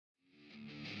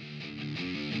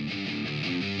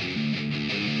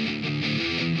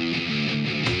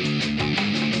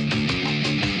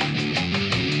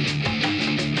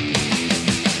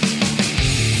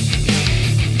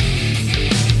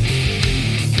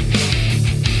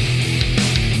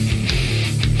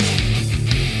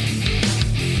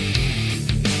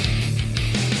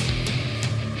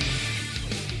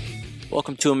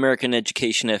Welcome to American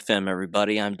Education FM,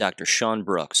 everybody. I'm Dr. Sean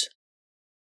Brooks.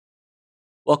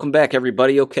 Welcome back,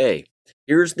 everybody. Okay,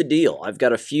 here's the deal. I've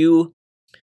got a few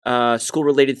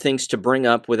school-related things to bring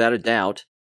up, without a doubt.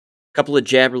 A couple of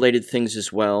jab-related things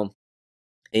as well.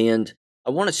 And I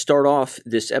want to start off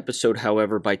this episode,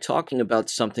 however, by talking about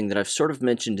something that I've sort of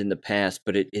mentioned in the past,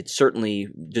 but it certainly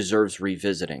deserves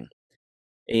revisiting.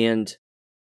 And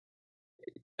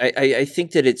I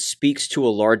think that it speaks to a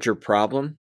larger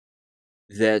problem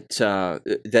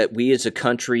that we as a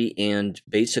country and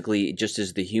basically just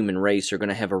as the human race are going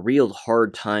to have a real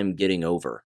hard time getting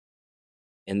over.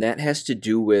 And that has to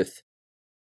do with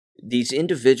these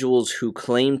individuals who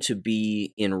claim to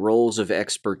be in roles of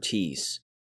expertise,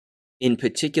 in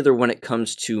particular when it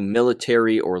comes to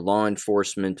military or law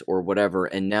enforcement or whatever,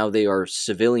 and now they are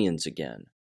civilians again.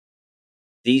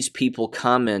 These people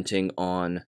commenting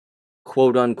on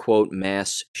quote-unquote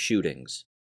mass shootings.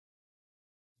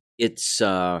 It's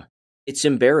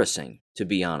embarrassing, to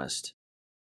be honest,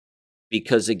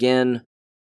 because again,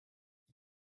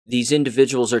 these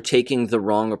individuals are taking the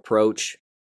wrong approach.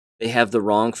 They have the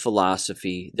wrong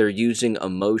philosophy. They're using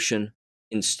emotion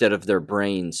instead of their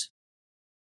brains,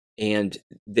 and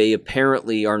they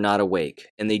apparently are not awake,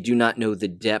 and they do not know the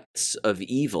depths of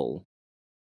evil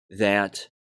that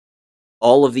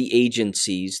all of the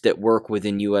agencies that work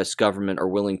within U.S. government are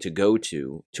willing to go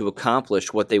to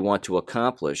accomplish what they want to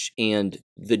accomplish. And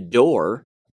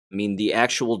the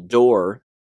actual door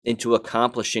into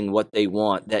accomplishing what they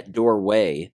want, that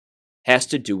doorway, has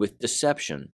to do with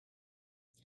deception.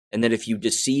 And that if you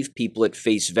deceive people at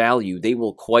face value, they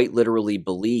will quite literally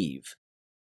believe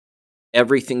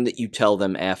everything that you tell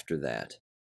them after that.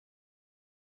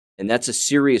 And that's a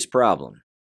serious problem.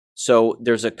 So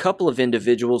there's a couple of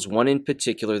individuals, one in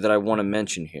particular, that I want to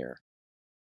mention here.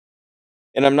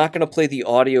 And I'm not going to play the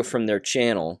audio from their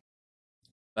channel.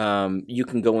 You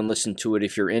can go and listen to it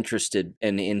if you're interested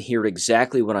and hear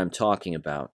exactly what I'm talking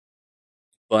about.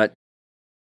 But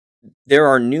there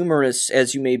are numerous,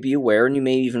 as you may be aware, and you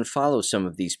may even follow some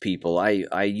of these people.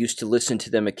 I used to listen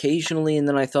to them occasionally, and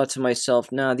then I thought to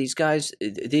myself, nah, these guys,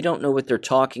 they don't know what they're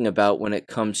talking about when it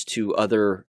comes to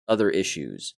other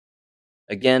issues.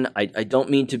 Again, I don't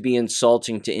mean to be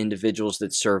insulting to individuals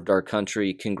that served our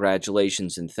country.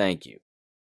 Congratulations and thank you.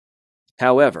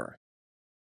 However,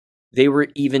 they were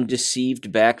even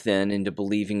deceived back then into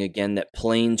believing again that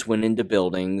planes went into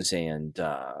buildings and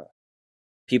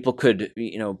people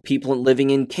living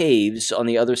in caves on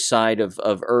the other side of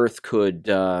Earth could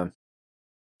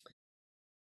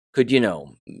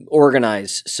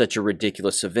organize such a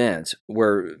ridiculous event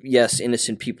where, yes,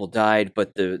 innocent people died,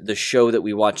 but the show that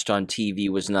we watched on TV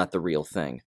was not the real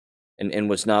thing and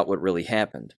was not what really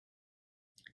happened.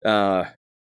 I'm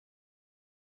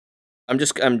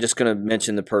just going to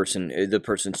mention the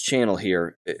person's channel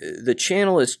here. The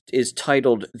channel is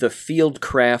titled The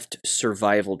Fieldcraft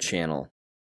Survival Channel.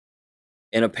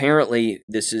 And apparently,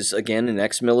 this is, again, an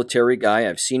ex-military guy.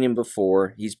 I've seen him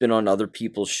before. He's been on other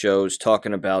people's shows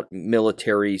talking about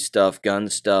military stuff, gun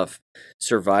stuff,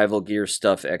 survival gear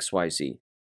stuff, XYZ.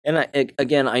 And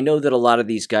I know that a lot of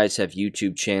these guys have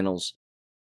YouTube channels,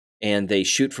 and they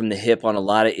shoot from the hip on a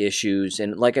lot of issues.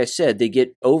 And like I said, they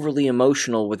get overly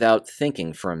emotional without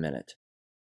thinking for a minute.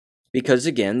 Because,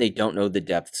 again, they don't know the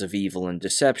depths of evil and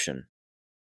deception.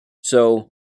 So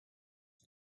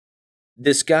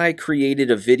this guy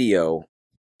created a video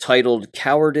titled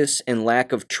 "Cowardice and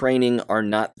Lack of Training Are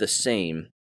Not the Same.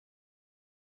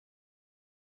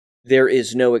 There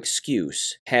is no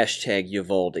excuse.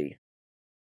 #Uvalde."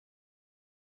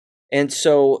 And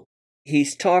so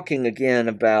he's talking again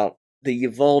about the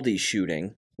Uvalde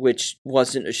shooting, which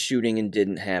wasn't a shooting and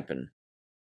didn't happen.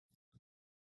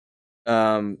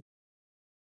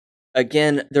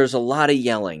 Again, there's a lot of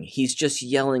yelling. He's just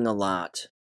yelling a lot.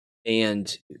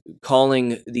 And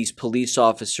calling these police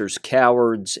officers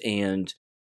cowards and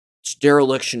it's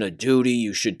dereliction of duty,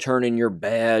 you should turn in your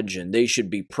badge, and they should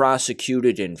be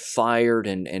prosecuted and fired,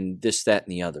 and this, that,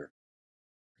 and the other.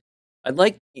 I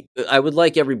would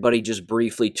like everybody just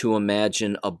briefly to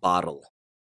imagine a bottle.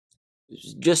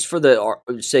 Just for the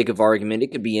sake of argument,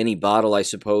 it could be any bottle, I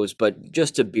suppose, but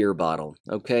just a beer bottle,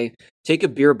 okay? Take a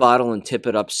beer bottle and tip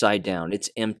it upside down. It's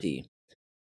empty.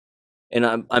 And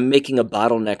I'm making a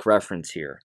bottleneck reference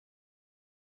here.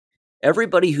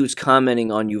 Everybody who's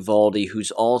commenting on Uvalde,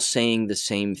 who's all saying the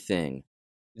same thing,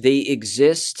 they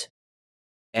exist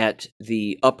at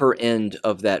the upper end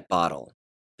of that bottle,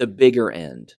 the bigger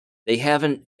end. They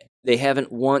haven't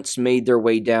once made their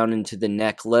way down into the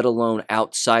neck, let alone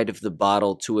outside of the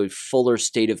bottle to a fuller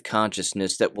state of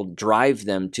consciousness that will drive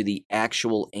them to the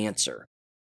actual answer.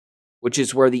 which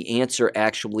is where the answer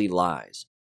actually lies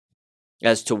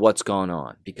as to what's gone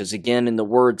on. Because again, in the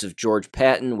words of George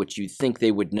Patton, which you think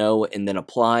they would know and then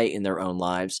apply in their own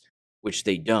lives, which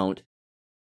they don't,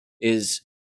 is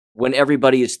when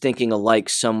everybody is thinking alike,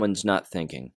 someone's not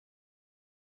thinking.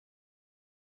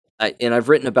 And I've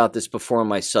written about this before on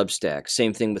my Substack.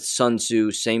 Same thing with Sun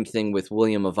Tzu, same thing with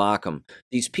William of Ockham.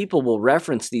 These people will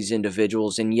reference these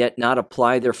individuals and yet not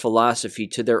apply their philosophy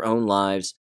to their own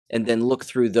lives and then look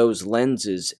through those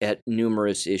lenses at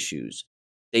numerous issues.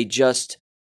 They just,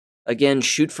 again,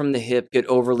 shoot from the hip, get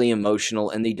overly emotional,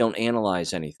 and they don't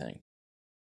analyze anything.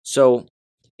 So,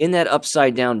 in that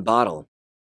upside down bottle,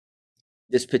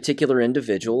 this particular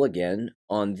individual, again,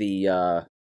 on the,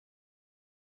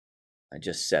 I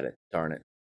just said it, darn it.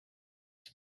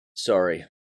 Sorry.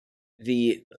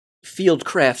 The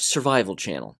Fieldcraft Survival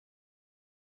Channel.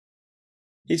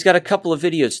 He's got a couple of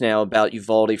videos now about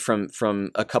Uvalde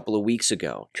from a couple of weeks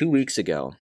ago, 2 weeks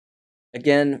ago.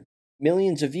 Again,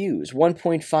 millions of views,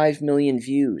 1.5 million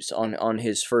views on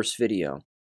his first video.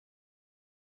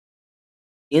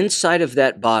 Inside of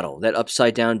that bottle, that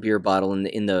upside down beer bottle,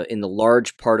 in the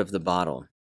large part of the bottle,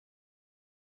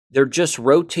 they're just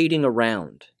rotating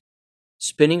around,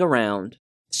 spinning around,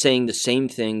 saying the same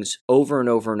things over and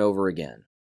over and over again.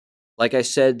 Like I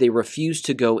said, they refuse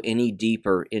to go any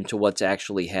deeper into what's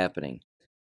actually happening.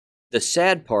 The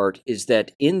sad part is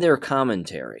that in their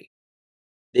commentary,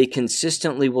 they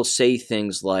consistently will say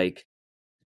things like,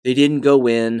 they didn't go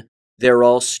in, they're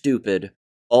all stupid,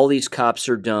 all these cops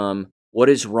are dumb, what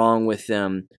is wrong with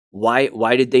them, why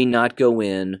did they not go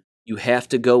in, you have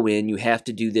to go in, you have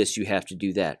to do this, you have to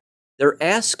do that. They're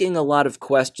asking a lot of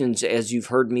questions, as you've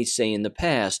heard me say in the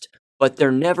past, but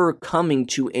they're never coming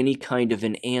to any kind of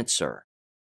an answer.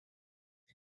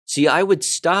 See, I would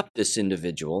stop this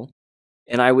individual,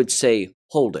 and I would say,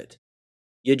 hold it.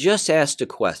 You just asked a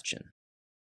question.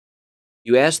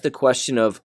 You asked the question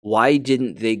of, why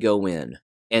didn't they go in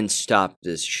and stop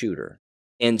this shooter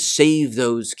and save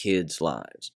those kids'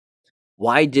 lives?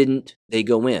 Why didn't they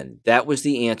go in? That was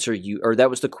the answer that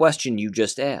was the question you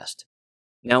just asked.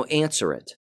 Now answer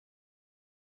it.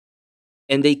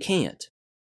 And they can't,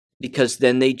 because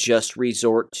then they just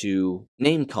resort to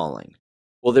name-calling.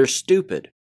 Well, they're stupid.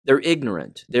 They're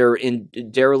ignorant. They're in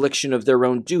dereliction of their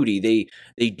own duty.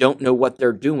 They don't know what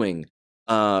they're doing.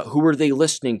 Who are they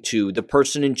listening to? The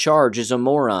person in charge is a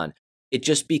moron. It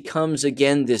just becomes,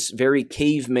 again, this very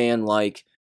caveman-like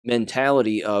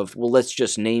mentality of, well, let's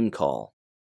just name-call.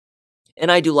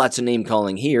 And I do lots of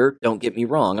name-calling here. Don't get me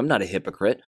wrong. I'm not a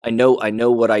hypocrite. I know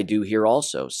what I do here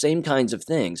also. Same kinds of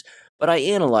things. But I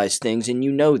analyze things, and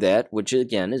you know that, which,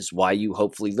 again, is why you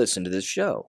hopefully listen to this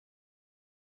show.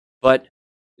 But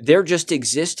they're just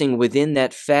existing within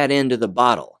that fat end of the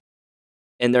bottle,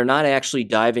 and they're not actually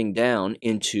diving down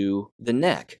into the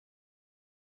neck,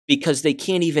 because they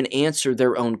can't even answer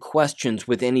their own questions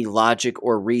with any logic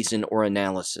or reason or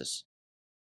analysis.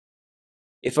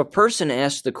 If a person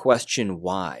asks the question,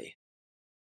 why,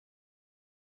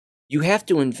 you have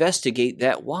to investigate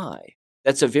that why.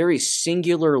 That's a very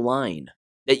singular line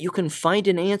that you can find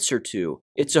an answer to.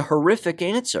 It's a horrific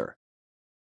answer.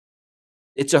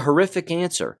 It's a horrific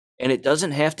answer. And it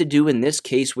doesn't have to do, in this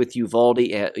case, with Uvalde,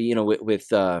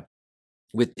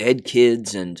 with dead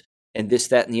kids and this,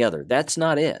 that, and the other. That's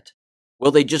not it.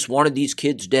 Well, they just wanted these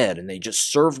kids dead, and they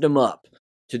just served them up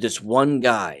to this one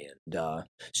guy. And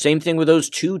same thing with those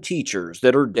 2 teachers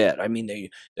that are dead. I mean,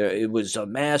 it was a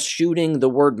mass shooting. The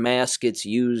word mass gets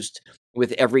used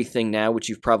with everything now, which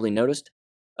you've probably noticed.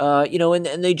 And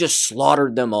they just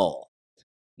slaughtered them all.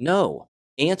 No,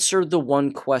 answer the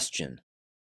one question.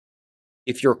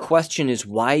 If your question is,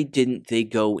 why didn't they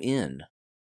go in?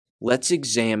 Let's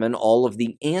examine all of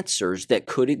the answers that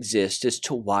could exist as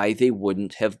to why they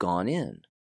wouldn't have gone in.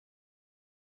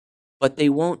 But they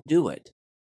won't do it.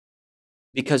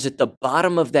 Because at the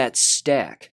bottom of that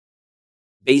stack,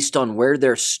 based on where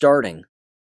they're starting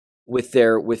with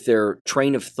their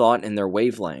train of thought and their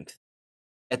wavelength,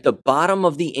 at the bottom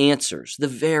of the answers, the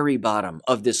very bottom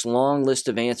of this long list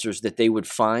of answers that they would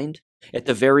find, at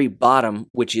the very bottom,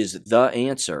 which is the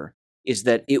answer, is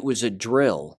that it was a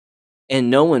drill and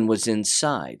no one was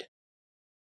inside.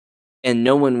 And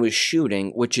no one was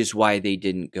shooting, which is why they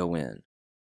didn't go in.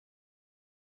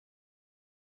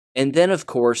 And then, of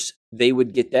course, they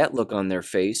would get that look on their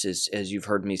face, as you've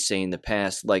heard me say in the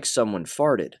past, like someone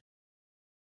farted.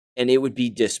 And it would be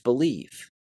disbelief.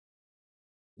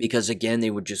 Because again, they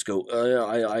would just go,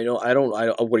 I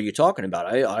don't, what are you talking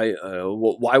about?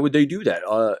 Why would they do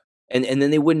that? And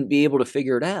then they wouldn't be able to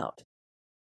figure it out.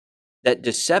 That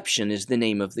deception is the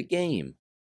name of the game.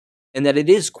 And that it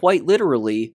is quite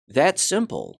literally that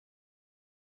simple.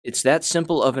 It's that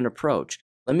simple of an approach.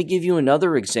 Let me give you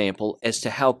another example as to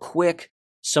how quick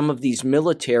some of these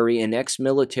military and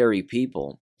ex-military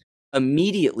people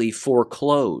immediately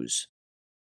foreclose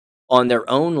on their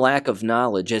own lack of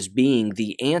knowledge as being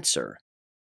the answer,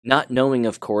 not knowing,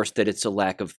 of course, that it's a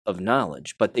lack of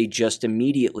knowledge, but they just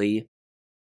immediately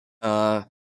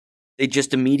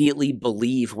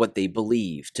believe what they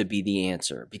believe to be the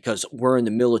answer because we're in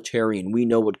the military and we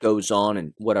know what goes on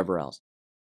and whatever else.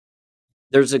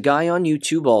 There's a guy on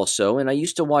YouTube also, and I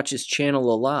used to watch his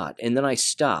channel a lot, and then I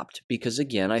stopped because,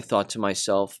 again, I thought to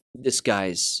myself, this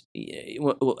guy's,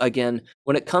 again,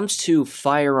 when it comes to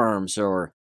firearms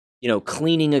or,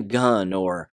 cleaning a gun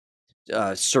or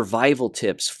survival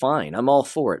tips, fine, I'm all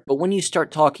for it. But when you start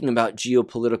talking about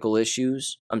geopolitical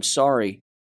issues, I'm sorry,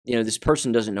 this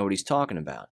person doesn't know what he's talking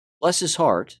about. Bless his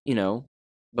heart,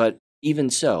 but even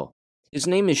so. His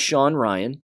name is Sean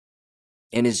Ryan.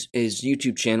 And his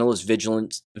YouTube channel is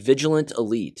Vigilant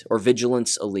Elite or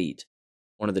Vigilance Elite,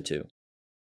 one of the two.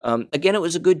 Again, it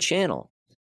was a good channel,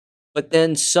 but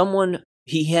then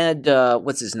he had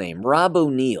what's his name, Rob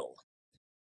O'Neill.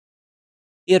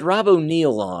 He had Rob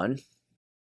O'Neill on,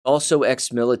 also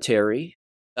ex-military,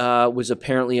 was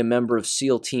apparently a member of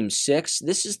SEAL Team 6.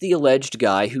 This is the alleged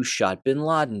guy who shot bin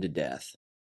Laden to death.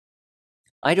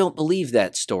 I don't believe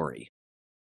that story.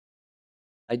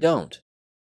 I don't.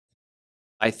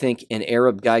 I think an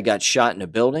Arab guy got shot in a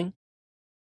building.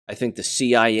 I think the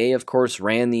CIA, of course,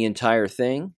 ran the entire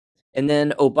thing. And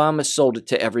then Obama sold it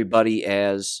to everybody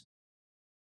as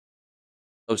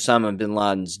Osama bin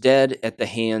Laden's dead at the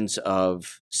hands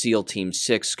of SEAL Team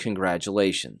 6.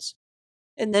 Congratulations.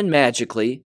 And then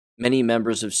magically, many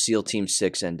members of SEAL Team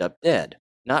 6 end up dead.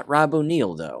 Not Rob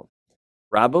O'Neill, though.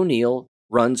 Rob O'Neill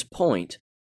runs point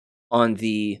on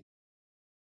the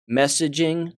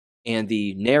messaging and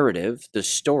the narrative, the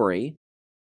story,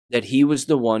 that he was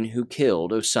the one who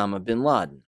killed Osama bin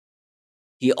Laden.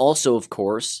 He also, of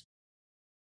course,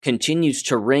 continues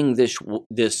to wring this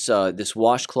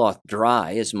washcloth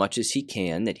dry as much as he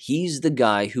can that he's the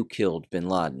guy who killed bin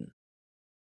Laden.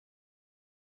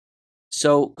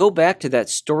 So go back to that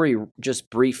story just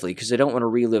briefly because I don't want to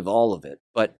relive all of it.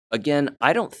 But again,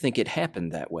 I don't think it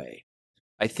happened that way.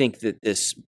 I think that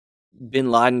this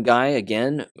bin Laden guy,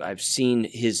 again, I've seen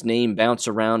his name bounce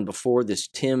around before, this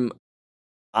Tim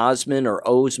Osman or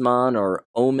Osman or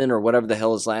Oman or whatever the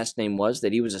hell his last name was,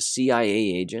 that he was a CIA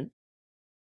agent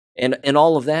and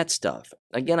all of that stuff.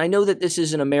 Again, I know that this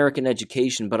is an American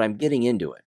education, but I'm getting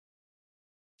into it.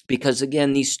 Because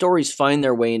again, these stories find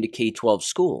their way into K-12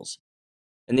 schools.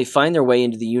 And they find their way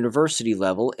into the university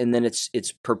level, and then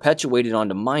it's perpetuated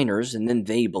onto minors, and then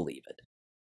they believe it.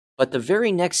 But the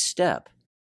very next step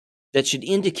that should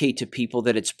indicate to people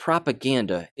that it's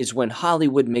propaganda is when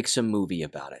Hollywood makes a movie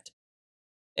about it.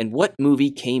 And what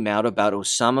movie came out about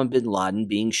Osama bin Laden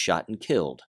being shot and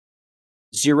killed?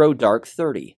 Zero Dark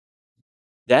 30.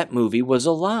 That movie was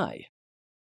a lie.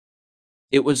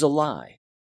 It was a lie.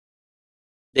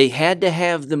 They had to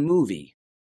have the movie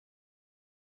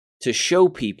to show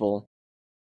people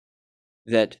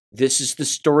that this is the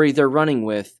story they're running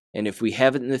with, and if we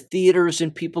have it in the theaters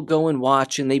and people go and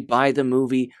watch and they buy the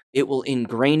movie, it will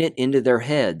ingrain it into their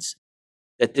heads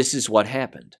that this is what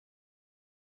happened.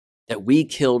 That we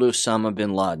killed Osama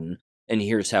bin Laden, and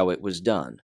here's how it was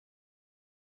done.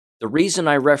 The reason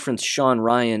I reference Sean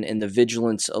Ryan and the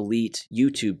Vigilance Elite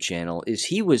YouTube channel is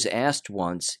he was asked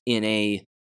once in a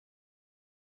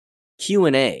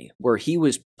Q&A where he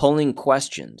was pulling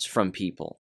questions from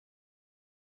people.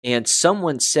 And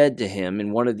someone said to him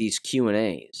in one of these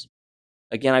Q&As,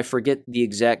 again, I forget the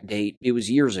exact date, it was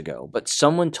years ago, but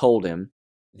someone told him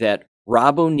that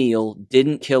Rob O'Neill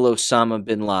didn't kill Osama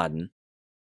bin Laden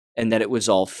and that it was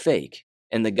all fake.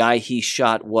 And the guy he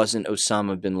shot wasn't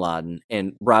Osama bin Laden,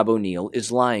 and Rob O'Neill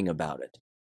is lying about it.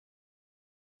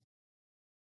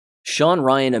 Sean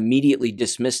Ryan immediately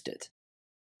dismissed it,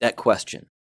 that question.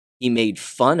 He made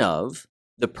fun of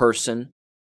the person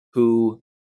who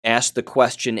asked the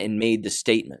question and made the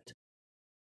statement.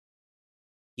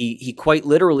 He quite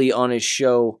literally on his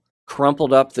show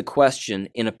crumpled up the question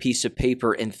in a piece of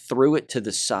paper and threw it to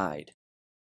the side,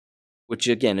 which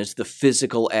again is the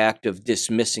physical act of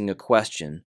dismissing a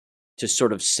question to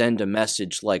sort of send a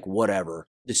message like, whatever,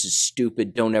 this is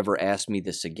stupid, don't ever ask me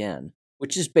this again,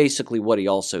 which is basically what he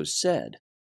also said.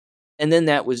 And then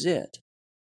that was it.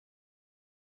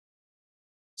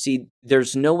 See,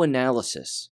 there's no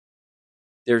analysis.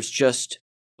 There's just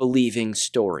believing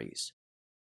stories.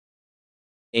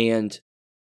 And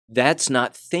that's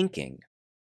not thinking.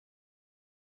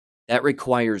 That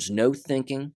requires no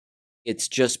thinking. It's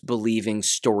just believing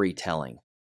storytelling.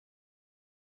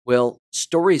 Well,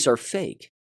 stories are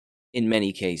fake in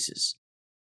many cases,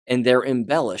 and they're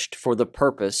embellished for the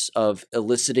purpose of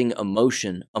eliciting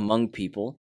emotion among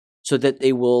people so that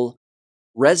they will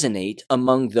resonate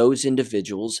among those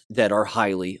individuals that are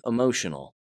highly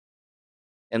emotional.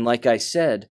 And like I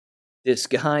said, this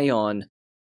guy on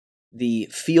the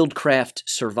Fieldcraft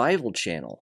Survival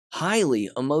channel, highly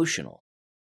emotional.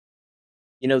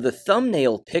 You know, the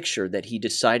thumbnail picture that he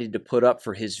decided to put up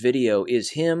for his video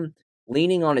is him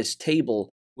leaning on his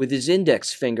table with his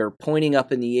index finger pointing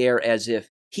up in the air as if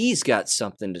he's got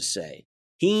something to say.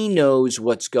 He knows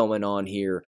what's going on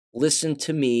here. Listen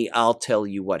to me, I'll tell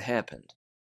you what happened.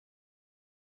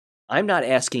 I'm not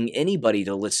asking anybody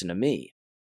to listen to me.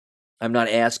 I'm not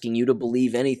asking you to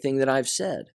believe anything that I've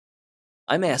said.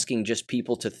 I'm asking just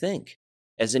people to think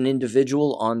as an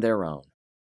individual on their own.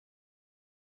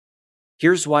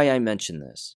 Here's why I mention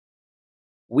this.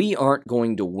 We aren't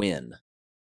going to win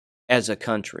as a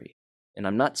country. And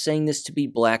I'm not saying this to be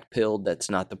black-pilled, that's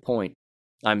not the point.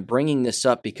 I'm bringing this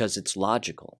up because it's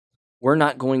logical. We're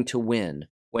not going to win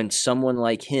when someone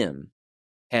like him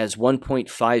has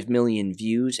 1.5 million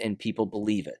views and people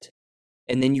believe it.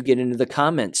 And then you get into the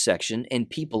comments section and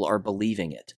people are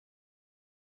believing it.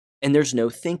 And there's no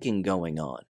thinking going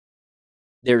on.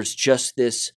 There's just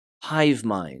this hive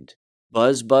mind.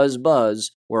 Buzz, buzz,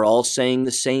 buzz. We're all saying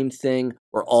the same thing.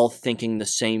 We're all thinking the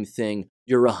same thing.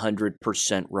 You're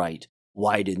 100% right.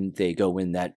 Why didn't they go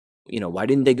in that, why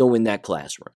didn't they go in that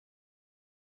classroom?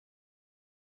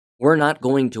 We're not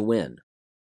going to win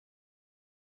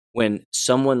when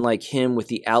someone like him with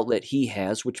the outlet he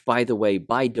has, which by the way,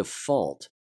 by default,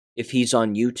 if he's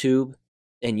on YouTube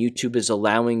and YouTube is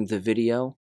allowing the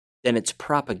video, then it's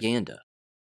propaganda.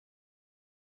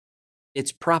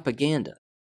 It's propaganda.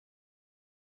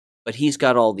 But he's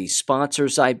got all these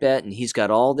sponsors, I bet, and he's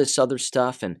got all this other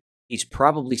stuff, and he's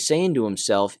probably saying to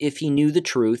himself, if he knew the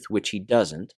truth, which he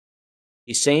doesn't,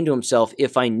 he's saying to himself,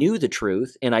 if I knew the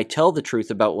truth and I tell the truth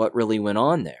about what really went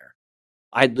on there,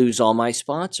 I'd lose all my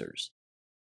sponsors.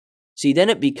 See, then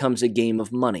it becomes a game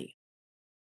of money.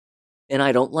 And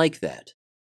I don't like that.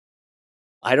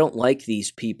 I don't like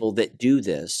these people that do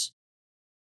this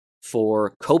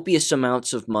for copious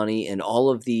amounts of money and all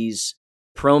of these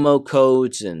promo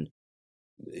codes and,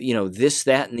 this,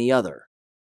 that, and the other.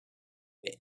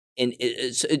 And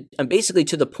I'm basically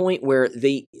to the point where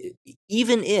they,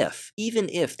 even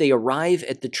if they arrive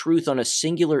at the truth on a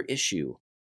singular issue,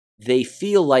 they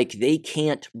feel like they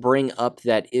can't bring up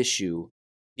that issue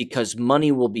because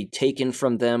money will be taken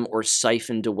from them or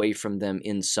siphoned away from them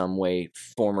in some way,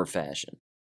 form, or fashion.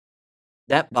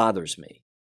 That bothers me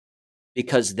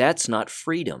because that's not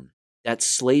freedom. That's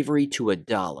slavery to a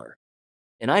dollar.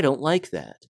 And I don't like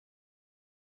that.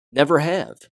 Never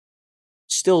have.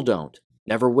 Still don't.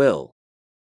 Never will.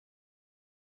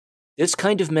 This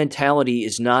kind of mentality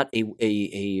is not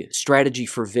a strategy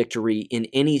for victory in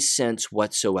any sense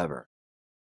whatsoever.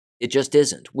 It just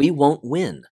isn't. We won't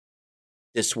win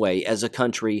this way as a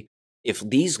country if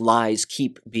these lies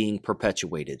keep being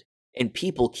perpetuated and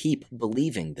people keep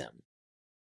believing them.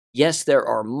 Yes, there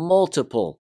are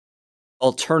multiple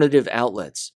alternative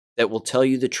outlets that will tell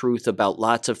you the truth about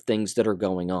lots of things that are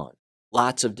going on.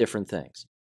 Lots of different things.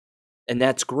 And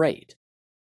that's great.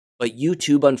 But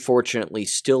YouTube, unfortunately,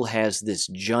 still has this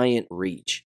giant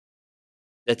reach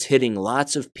that's hitting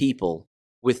lots of people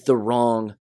with the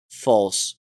wrong,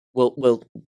 false, with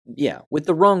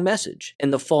the wrong message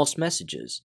and the false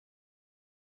messages.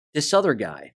 This other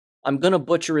guy, I'm going to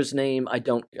butcher his name. I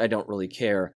don't really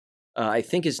care. I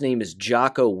think his name is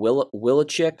Jocko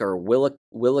Willachik or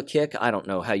Willachik. I don't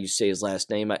know how you say his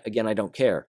last name. Again, I don't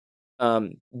care.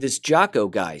 This Jocko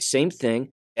guy, same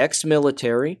thing,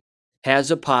 ex-military,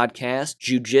 has a podcast,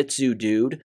 jiu-jitsu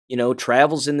dude,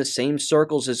 travels in the same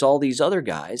circles as all these other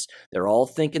guys. They're all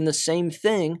thinking the same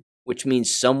thing, which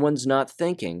means someone's not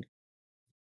thinking.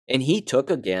 And he took,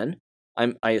 again,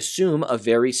 I assume, a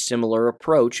very similar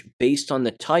approach based on the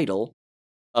title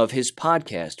of his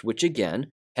podcast, which,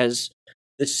 again, has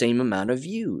the same amount of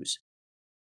views.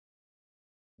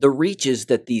 The reaches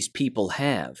that these people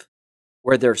have,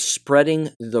 where they're spreading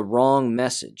the wrong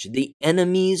message, the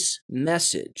enemy's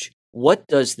message, what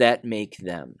does that make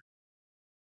them?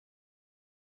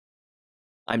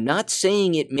 I'm not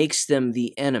saying it makes them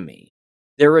the enemy.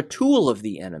 They're a tool of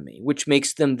the enemy, which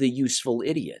makes them the useful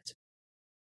idiot.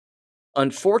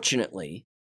 Unfortunately,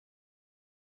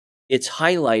 it's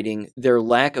highlighting their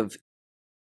lack of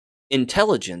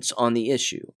intelligence on the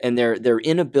issue and their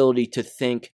inability to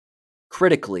think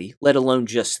critically, let alone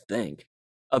just think,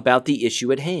 about the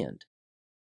issue at hand.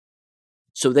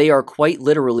 So they are quite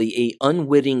literally an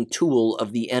unwitting tool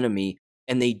of the enemy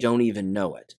and they don't even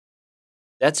know it.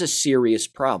 That's a serious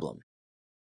problem.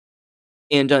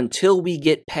 And until we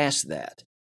get past that,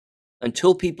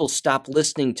 until people stop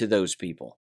listening to those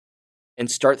people and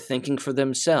start thinking for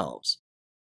themselves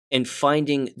and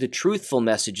finding the truthful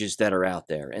messages that are out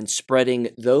there and spreading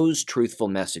those truthful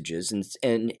messages,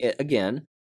 and again,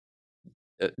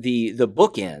 the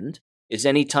bookend is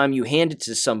anytime you hand it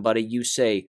to somebody, you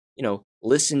say,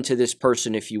 listen to this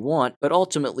person if you want, but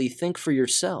ultimately think for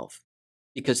yourself,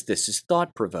 because this is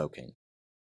thought-provoking.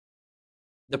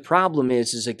 The problem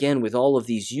is again, with all of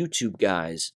these YouTube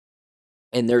guys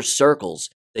and their circles,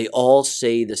 they all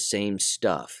say the same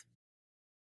stuff.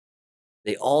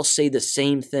 They all say the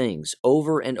same things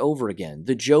over and over again.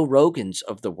 The Joe Rogans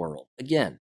of the world.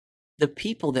 Again, the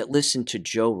people that listen to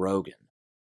Joe Rogan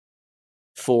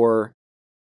for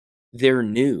their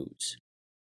news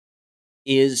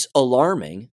is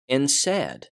alarming and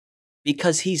sad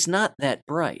because he's not that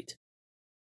bright.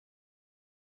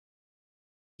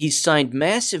 He's signed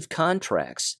massive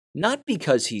contracts, not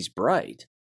because he's bright,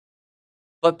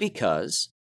 but because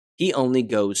he only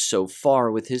goes so far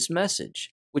with his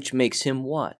message, which makes him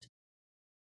what?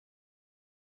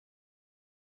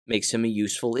 Makes him a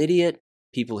useful idiot.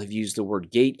 People have used the word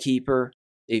gatekeeper.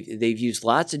 They've used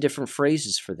lots of different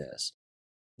phrases for this.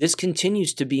 This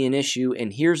continues to be an issue,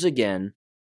 and here's again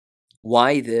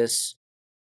why this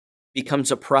becomes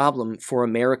a problem for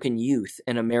American youth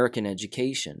and American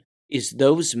education, is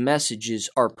those messages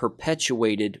are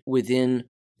perpetuated within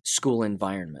school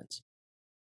environments.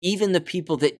 Even the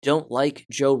people that don't like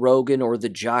Joe Rogan or the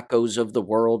Jockos of the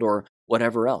world or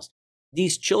whatever else,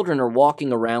 these children are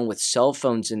walking around with cell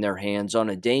phones in their hands on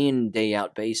a day in and day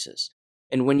out basis.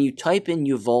 And when you type in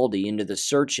Uvalde into the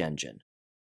search engine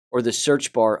or the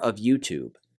search bar of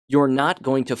YouTube, you're not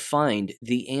going to find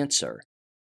the answer.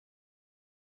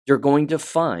 You're going to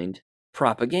find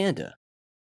propaganda,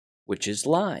 which is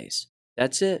lies.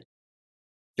 That's it.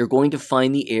 You're going to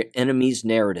find the enemy's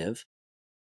narrative.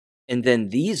 And then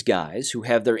these guys who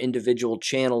have their individual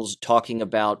channels talking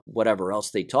about whatever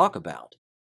else they talk about,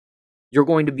 you're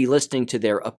going to be listening to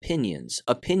their opinions.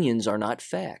 Opinions are not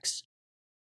facts.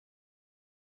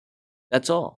 That's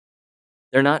all.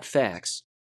 They're not facts.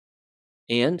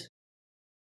 And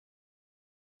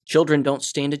children don't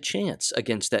stand a chance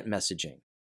against that messaging.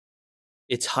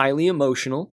 It's highly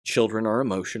emotional. Children are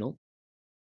emotional.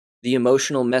 The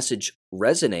emotional message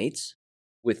resonates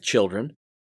with children.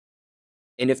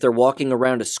 And if they're walking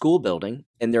around a school building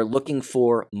and they're looking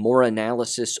for more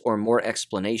analysis or more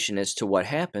explanation as to what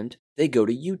happened, they go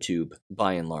to YouTube,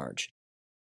 by and large.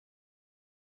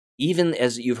 Even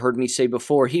as you've heard me say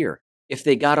before here, if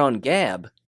they got on Gab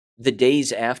the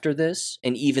days after this,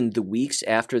 and even the weeks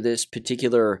after this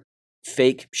particular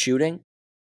fake shooting,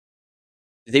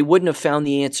 they wouldn't have found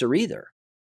the answer either.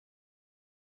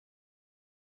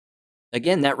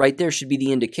 Again, that right there should be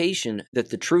the indication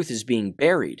that the truth is being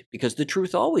buried, because the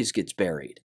truth always gets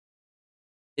buried.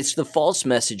 It's the false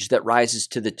message that rises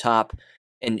to the top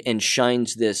and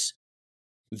shines this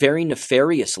very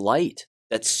nefarious light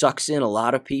that sucks in a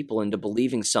lot of people into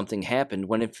believing something happened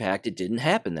when in fact it didn't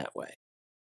happen that way.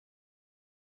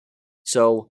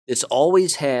 So this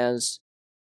always has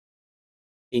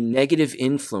a negative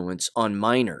influence on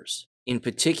minors, in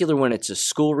particular when it's a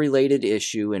school-related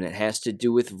issue and it has to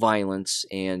do with violence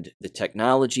and the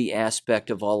technology aspect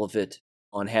of all of it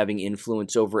on having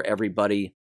influence over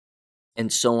everybody,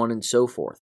 and so on and so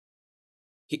forth.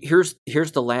 Here's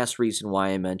the last reason why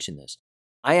I mention this.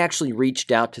 I actually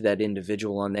reached out to that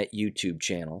individual on that YouTube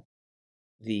channel,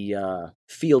 the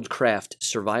Fieldcraft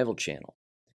Survival channel.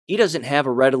 He doesn't have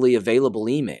a readily available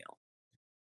email.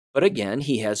 But again,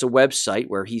 he has a website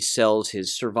where he sells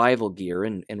his survival gear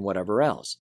and whatever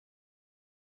else.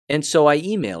 And so I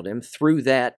emailed him through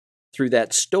that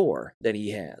store that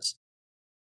he has.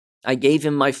 I gave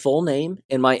him my full name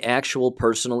and my actual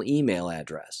personal email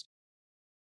address.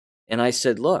 And I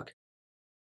said, look,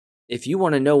 if you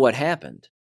want to know what happened,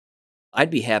 I'd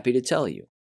be happy to tell you.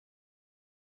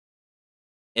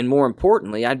 And more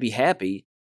importantly, I'd be happy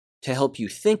to help you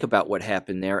think about what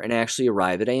happened there and actually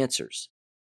arrive at answers.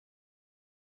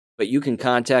 But you can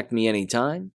contact me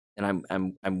anytime, and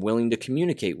I'm willing to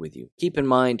communicate with you. Keep in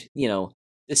mind,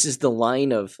 this is the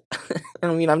line of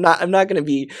I mean, I'm not going to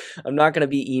be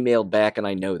emailed back, and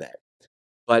I know that.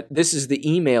 But this is the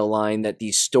email line that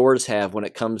these stores have when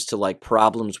it comes to like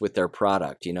problems with their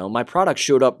product. My product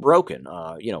showed up broken.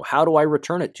 How do I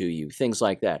return it to you? Things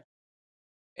like that.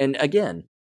 And again,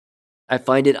 I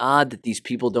find it odd that these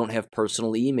people don't have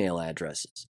personal email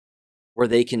addresses where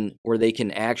they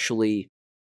can actually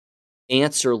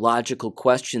answer logical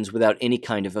questions without any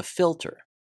kind of a filter.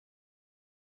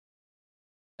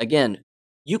 Again,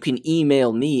 you can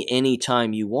email me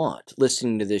anytime you want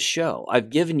listening to this show.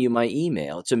 I've given you my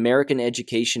email. It's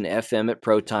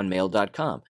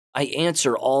AmericanEducationFM@protonmail.com. I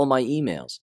answer all my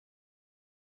emails.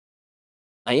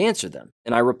 I answer them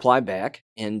and I reply back,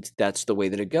 and that's the way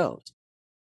that it goes.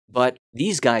 But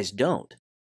these guys don't.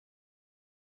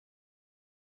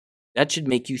 That should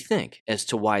make you think as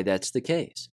to why that's the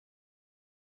case.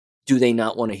 Do they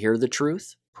not want to hear the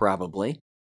truth? Probably,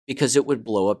 because it would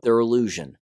blow up their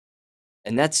illusion.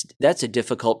 And that's a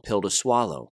difficult pill to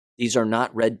swallow. These are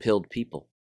not red-pilled people.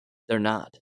 They're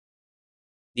not.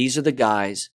 These are the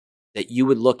guys that you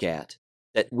would look at,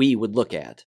 that we would look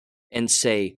at, and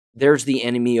say, there's the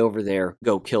enemy over there,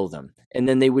 go kill them. And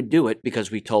then they would do it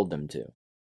because we told them to.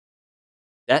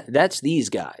 That's these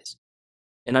guys.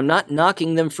 And I'm not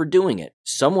knocking them for doing it.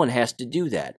 Someone has to do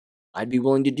that. I'd be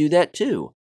willing to do that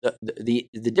too.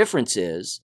 The difference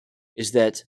is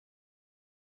that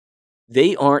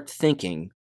they aren't thinking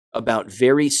about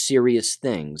very serious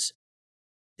things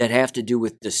that have to do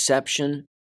with deception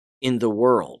in the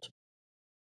world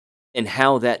and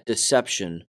how that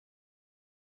deception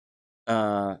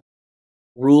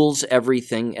rules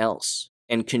everything else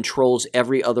and controls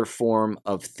every other form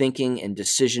of thinking and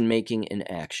decision-making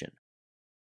and action.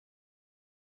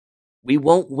 We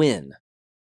won't win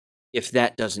if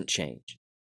that doesn't change.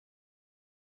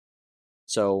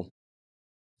 So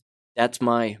that's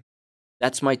my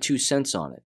 2 cents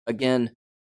on it. Again,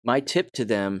 my tip to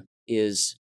them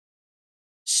is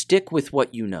stick with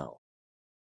what you know.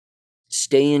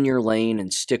 Stay in your lane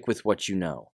and stick with what you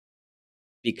know.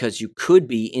 Because you could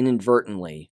be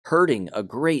inadvertently hurting a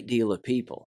great deal of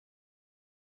people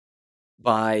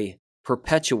by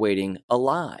perpetuating a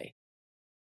lie.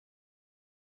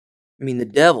 I mean, the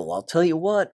devil, I'll tell you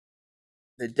what,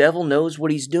 the devil knows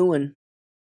what he's doing.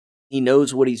 He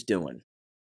knows what he's doing.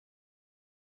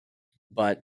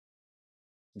 But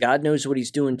God knows what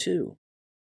he's doing too.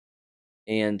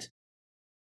 And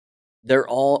there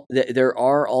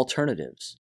are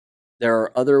alternatives. There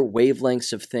are other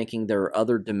wavelengths of thinking. There are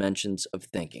other dimensions of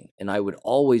thinking. And I would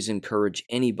always encourage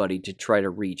anybody to try to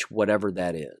reach whatever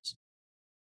that is.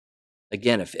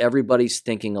 Again, if everybody's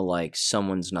thinking alike,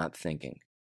 someone's not thinking.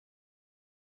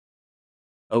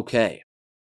 Okay.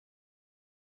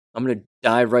 I'm going to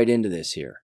dive right into this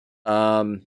here.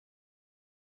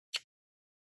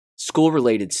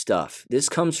 School-related stuff. This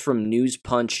comes from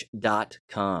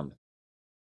newspunch.com.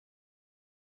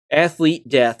 Athlete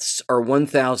deaths are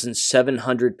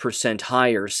 1,700%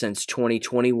 higher since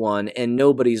 2021, and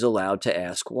nobody's allowed to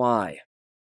ask why.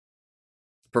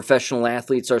 Professional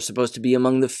athletes are supposed to be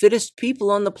among the fittest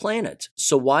people on the planet,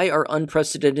 so why are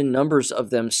unprecedented numbers of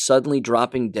them suddenly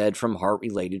dropping dead from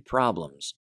heart-related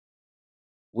problems?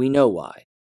 We know why.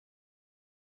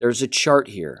 There's a chart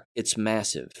here. It's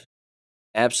massive.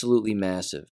 Absolutely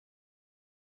massive.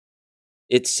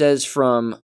 It says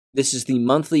this is the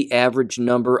monthly average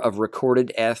number of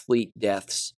recorded athlete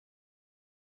deaths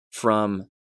from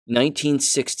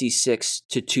 1966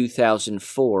 to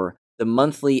 2004. The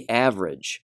monthly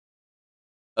average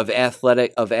of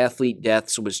athlete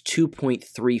deaths was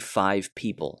 2.35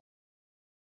 people.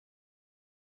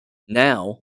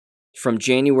 Now, from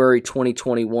January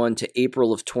 2021 to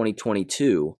April of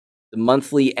 2022, the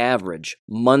monthly average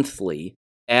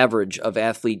of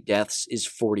athlete deaths is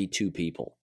 42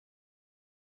 people.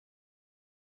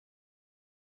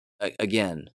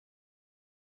 Again,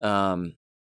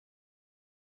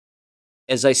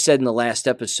 as I said in the last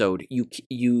episode,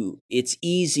 it's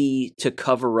easy to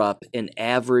cover up an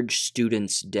average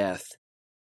student's death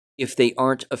if they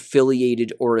aren't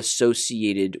affiliated or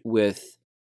associated with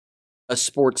a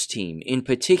sports team, in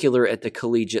particular at the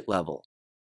collegiate level.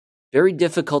 Very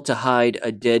difficult to hide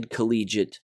a dead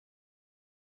collegiate,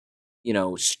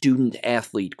 student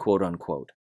athlete, quote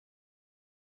unquote.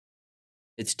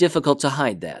 It's difficult to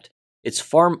hide that. It's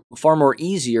far more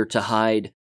easier to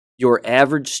hide your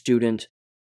average student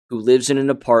who lives in an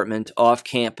apartment off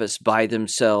campus by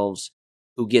themselves,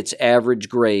 who gets average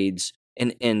grades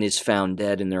and is found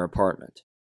dead in their apartment.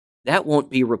 That won't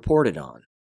be reported on.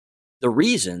 The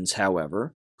reasons,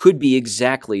 however, could be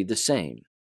exactly the same.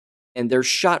 And they're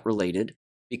shot related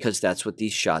because that's what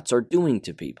these shots are doing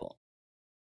to people.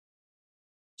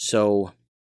 So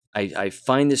I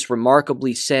find this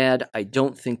remarkably sad. I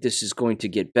don't think this is going to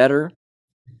get better.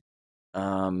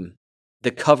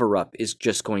 The cover-up is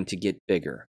just going to get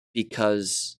bigger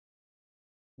because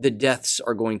the deaths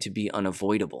are going to be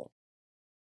unavoidable.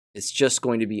 It's just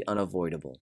going to be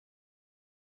unavoidable.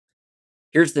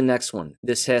 Here's the next one.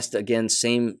 This has to, again,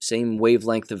 same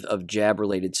wavelength of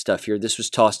jab-related stuff here. This was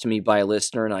tossed to me by a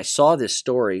listener, and I saw this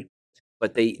story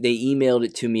but they emailed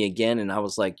it to me again, and I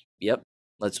was like, "Yep,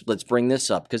 let's bring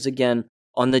this up." Because again,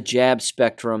 on the jab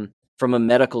spectrum, from a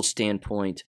medical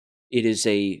standpoint, it is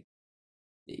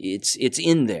it's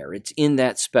in there. It's in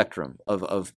that spectrum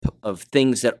of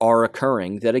things that are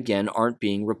occurring that again aren't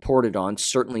being reported on,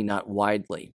 certainly not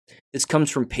widely. This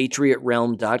comes from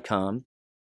PatriotRealm.com.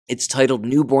 It's titled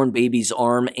 "Newborn Baby's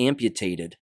Arm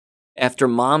Amputated After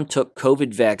Mom Took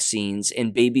COVID Vaccines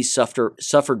and Baby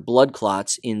Suffered Blood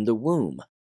Clots in the Womb."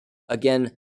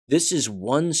 Again, this is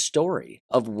one story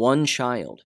of one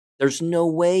child. There's no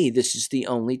way this is the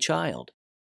only child.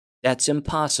 That's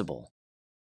impossible.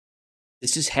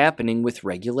 This is happening with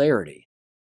regularity.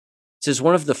 It says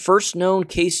one of the first known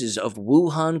cases of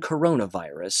Wuhan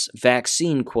coronavirus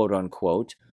vaccine, quote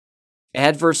unquote,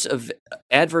 adverse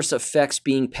effects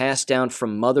being passed down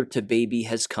from mother to baby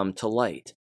has come to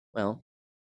light. Well,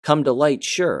 come to light,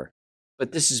 sure,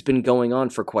 but this has been going on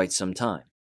for quite some time.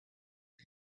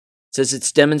 It says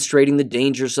it's demonstrating the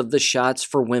dangers of the shots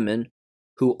for women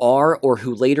who are or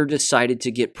who later decided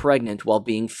to get pregnant while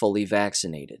being fully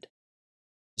vaccinated.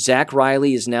 Zach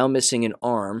Riley is now missing an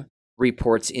arm,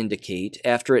 reports indicate,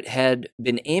 after it had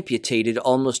been amputated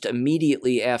almost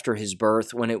immediately after his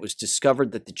birth when it was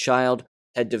discovered that the child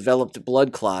had developed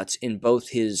blood clots in both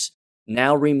his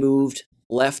now removed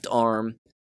left arm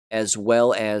as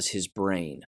well as his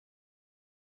brain.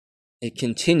 It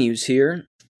continues here.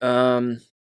 Let's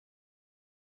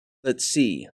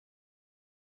see.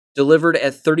 Delivered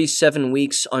at 37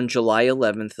 weeks on July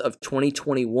 11th of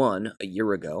 2021, a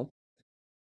year ago,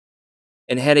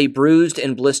 and had a bruised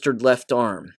and blistered left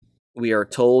arm, we are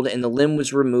told, and the limb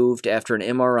was removed after an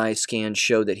MRI scan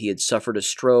showed that he had suffered a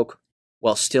stroke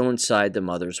while still inside the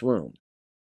mother's womb.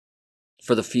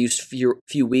 For the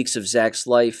few weeks of Zach's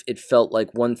life, it felt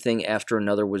like one thing after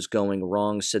another was going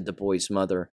wrong, said the boy's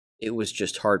mother. It was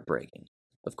just heartbreaking.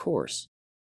 Of course.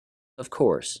 Of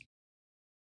course.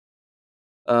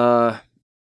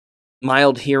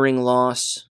 Mild hearing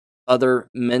loss, other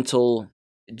mental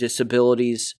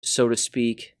disabilities, so to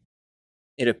speak.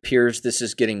 It appears this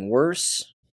is getting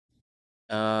worse,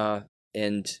 and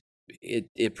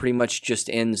it pretty much just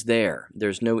ends there.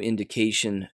 There's no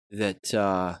indication that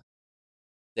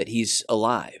that he's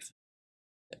alive.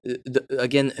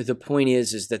 Again, the point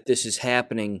is that this is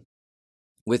happening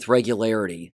with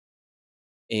regularity,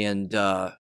 and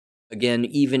again,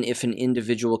 even if an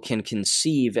individual can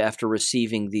conceive after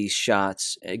receiving these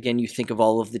shots, again, you think of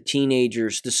all of the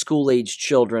teenagers, the school-age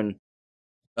children,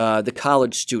 the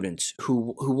college students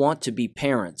who want to be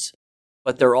parents,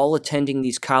 but they're all attending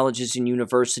these colleges and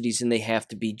universities and they have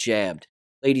to be jabbed.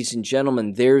 Ladies and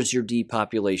gentlemen, there's your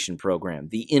depopulation program,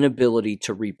 the inability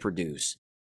to reproduce.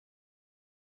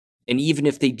 And even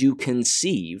if they do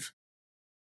conceive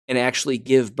and actually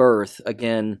give birth,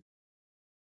 again,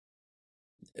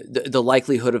 the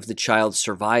likelihood of the child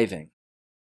surviving,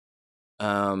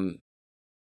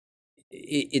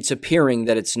 it's appearing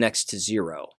that it's next to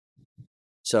zero.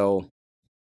 So,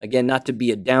 again, not to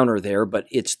be a downer there, but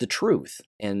it's the truth,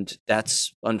 and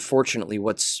that's unfortunately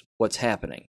what's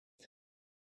happening.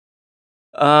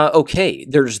 Okay,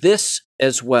 there's this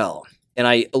as well, and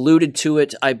I alluded to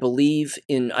it, I believe,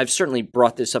 I've certainly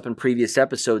brought this up in previous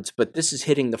episodes, but this is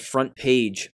hitting the front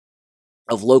page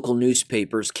of local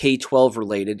newspapers, K-12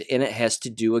 related, and it has to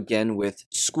do again with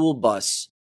school bus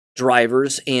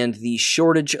drivers and the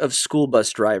shortage of school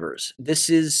bus drivers. This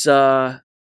is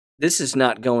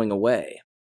not going away.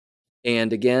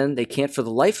 And again, they can't for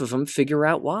the life of them figure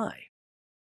out why.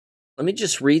 Let me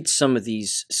just read some of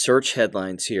these search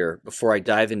headlines here before I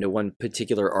dive into one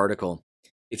particular article.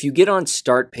 If you get on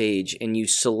Start Page and you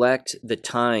select the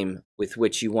time with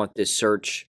which you want this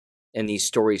search and these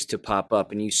stories to pop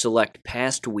up, and you select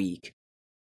past week,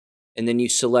 and then you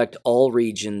select all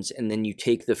regions, and then you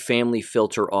take the family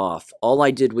filter off. All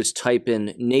I did was type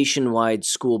in nationwide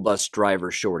school bus driver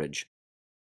shortage.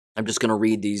 I'm just going to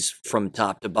read these from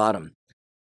top to bottom,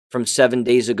 from 7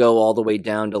 days ago all the way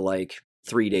down to like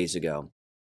 3 days ago.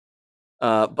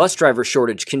 Bus driver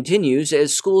shortage continues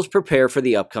as schools prepare for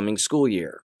the upcoming school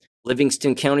year.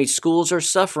 Livingston County schools are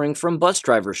suffering from bus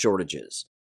driver shortages.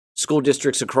 School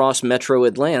districts across metro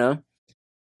Atlanta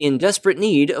in desperate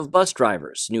need of bus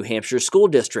drivers. New Hampshire school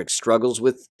district struggles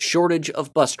with shortage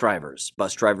of bus drivers.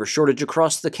 Bus driver shortage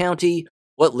across the county.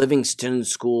 What Livingston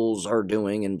schools are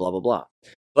doing and blah, blah, blah.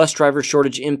 Bus driver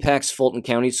shortage impacts Fulton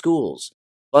County schools.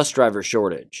 Bus driver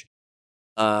shortage.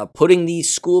 Putting the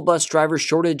school bus driver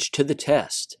shortage to the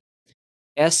test.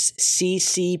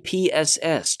 SCCPSS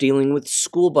dealing with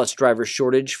school bus driver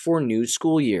shortage for new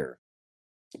school year.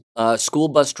 School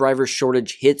bus driver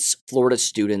shortage hits Florida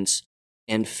students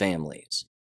and families.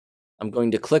 I'm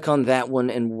going to click on that one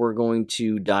and we're going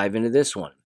to dive into this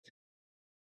one.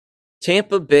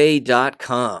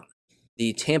 TampaBay.com,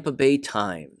 the Tampa Bay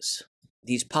Times.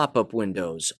 These pop-up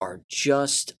windows are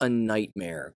just a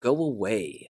nightmare. Go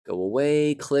away. Go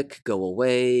away. Click. Go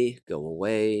away. Go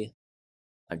away.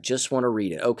 I just want to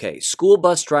read it. Okay. School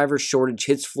bus driver shortage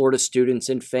hits Florida students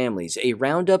and families. A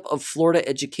roundup of Florida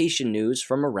education news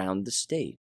from around the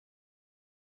state.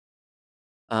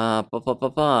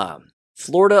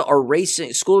 Florida are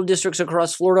racing. School districts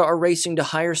across Florida are racing to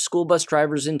hire school bus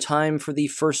drivers in time for the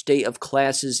first day of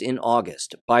classes in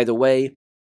August. By the way,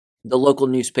 the local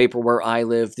newspaper where I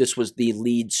live, this was the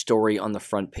lead story on the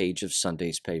front page of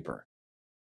Sunday's paper.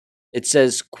 It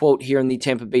says, quote here in the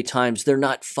Tampa Bay Times, they're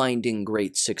not finding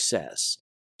great success.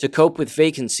 To cope with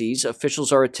vacancies,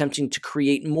 officials are attempting to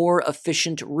create more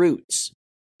efficient routes.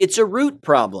 It's a route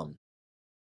problem.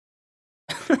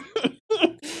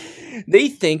 They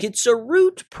think it's a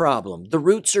route problem. The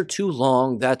routes are too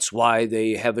long. That's why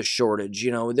they have a shortage.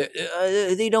 You know,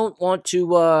 they don't want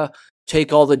to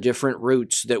take all the different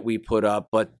routes that we put up,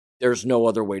 but there's no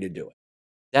other way to do it.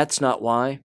 That's not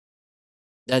why.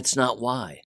 That's not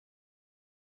why.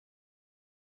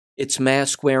 It's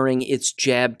mask wearing. It's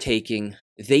jab taking.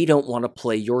 They don't want to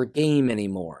play your game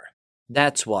anymore.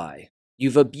 That's why.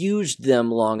 You've abused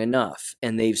them long enough,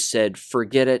 and they've said,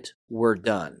 forget it, we're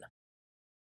done.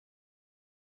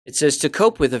 It says to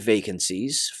cope with the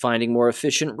vacancies, finding more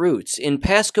efficient routes. In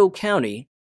Pasco County,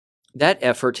 that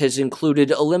effort has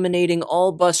included eliminating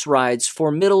all bus rides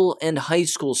for middle and high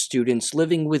school students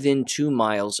living within 2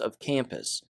 miles of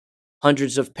campus.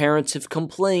 Hundreds of parents have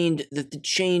complained that the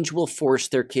change will force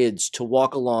their kids to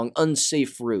walk along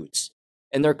unsafe routes,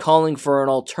 and they're calling for an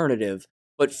alternative,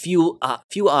 but few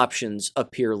options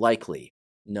appear likely.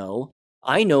 No,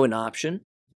 I know an option.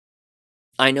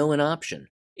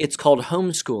 It's called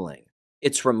homeschooling.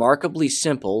 It's remarkably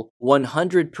simple,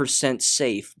 100%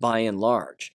 safe by and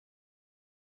large.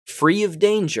 Free of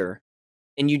danger,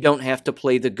 and you don't have to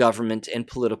play the government and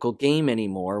political game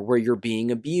anymore where you're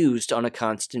being abused on a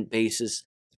constant basis,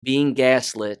 being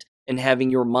gaslit, and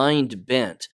having your mind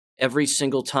bent every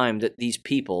single time that these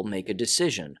people make a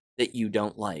decision that you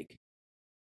don't like.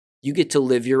 You get to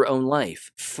live your own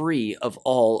life, free of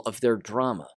all of their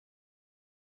drama.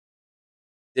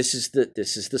 This is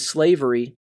the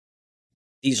slavery.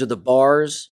 These are the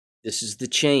bars. This is the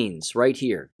chains right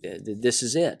here. This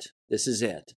is it. This is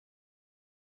it.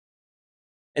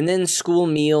 And then school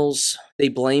meals, they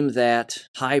blame that.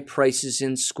 High prices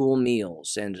in school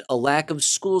meals and a lack of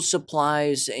school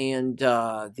supplies and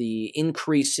the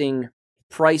increasing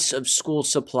price of school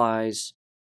supplies.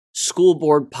 School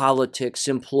board politics,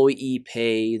 employee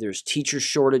pay, there's teacher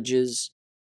shortages.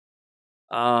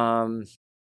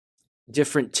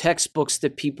 Different textbooks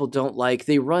that people don't like.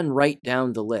 They run right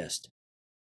down the list.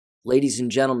 Ladies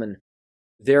and gentlemen,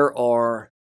 there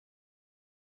are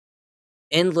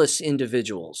endless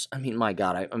individuals. I mean, my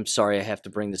God, I'm sorry I have to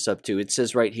bring this up too. It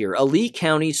says right here, a Lee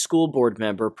County school board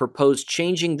member proposed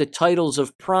changing the titles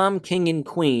of prom king and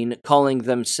queen, calling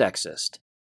them sexist.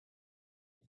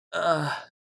 Do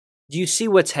you see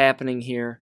what's happening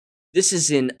here? This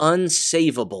is an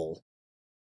unsavable,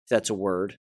 if that's a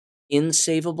word.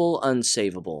 Insavable,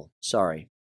 unsavable. Sorry,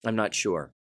 I'm not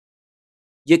sure.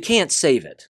 You can't save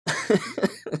it.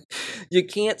 You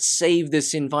can't save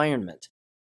this environment.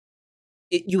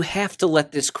 You have to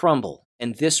let this crumble.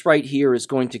 And this right here is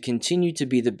going to continue to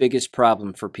be the biggest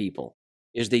problem for people,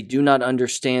 is they do not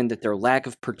understand that their lack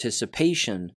of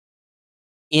participation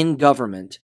in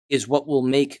government is what will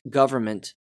make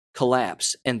government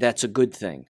collapse, and that's a good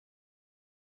thing.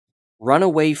 Run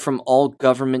away from all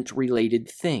government-related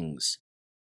things,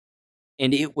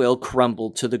 and it will crumble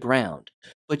to the ground.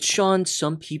 But Sean,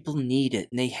 some people need it,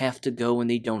 and they have to go, and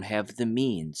they don't have the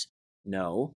means.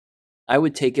 No, I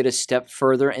would take it a step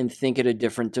further and think at a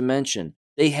different dimension.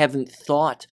 They haven't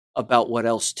thought about what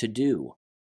else to do.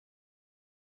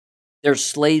 They're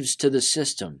slaves to the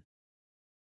system,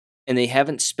 and they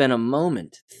haven't spent a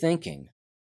moment thinking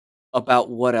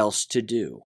about what else to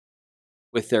do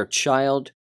with their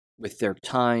child, with their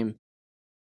time.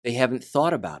 They haven't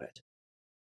thought about it.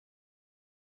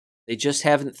 They just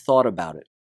haven't thought about it.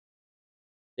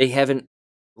 They haven't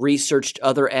researched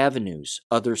other avenues,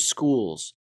 other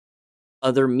schools,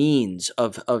 other means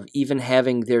of even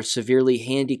having their severely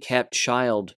handicapped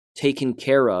child taken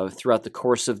care of throughout the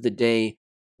course of the day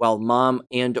while mom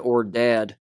and or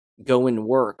dad go and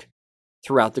work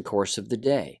throughout the course of the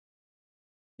day.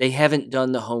 They haven't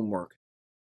done the homework.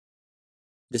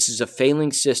 This is a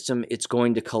failing system. It's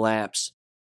going to collapse.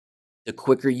 The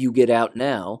quicker you get out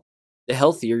now, the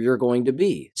healthier you're going to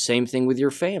be. Same thing with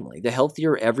your family. The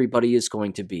healthier everybody is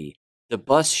going to be. The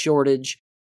bus shortage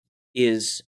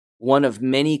is one of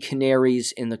many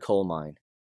canaries in the coal mine.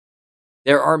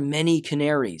 There are many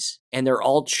canaries, and they're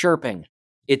all chirping.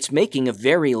 It's making a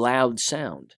very loud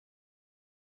sound.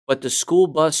 But the school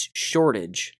bus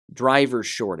shortage, driver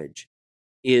shortage,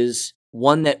 is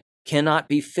one that cannot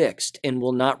be fixed and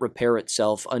will not repair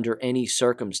itself under any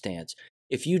circumstance.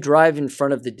 If you drive in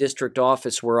front of the district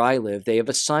office where I live, they have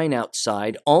a sign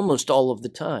outside almost all of the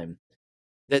time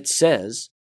that says,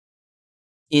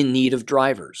 "In need of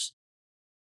drivers."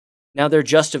 Now, their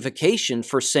justification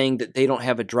for saying that they don't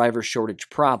have a driver shortage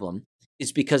problem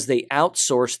is because they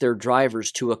outsource their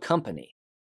drivers to a company.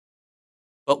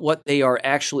 But what they are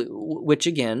actually, which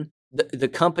again, the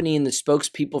company and the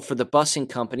spokespeople for the busing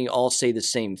company all say the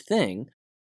same thing,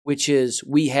 which is,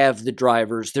 we have the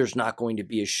drivers, there's not going to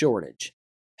be a shortage.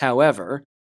 However,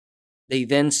 they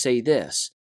then say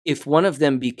this: if one of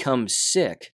them becomes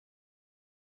sick,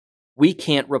 we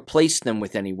can't replace them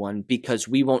with anyone because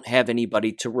we won't have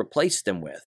anybody to replace them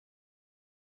with.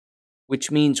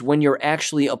 Which means when you're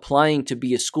actually applying to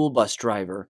be a school bus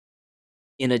driver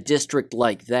in a district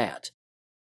like that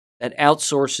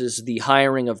outsources the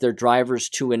hiring of their drivers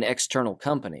to an external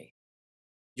company,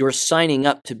 you're signing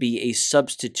up to be a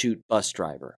substitute bus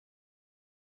driver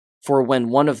for when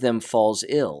one of them falls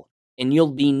ill, and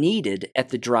you'll be needed at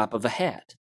the drop of a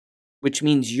hat, which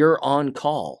means you're on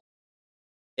call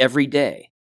every day,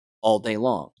 all day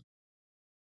long.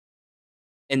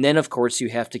 And then, of course, you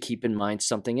have to keep in mind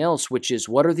something else, which is,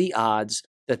 what are the odds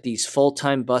that these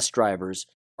full-time bus drivers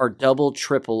are double,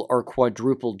 triple, or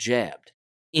quadruple jabbed?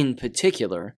 In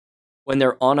particular, when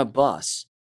they're on a bus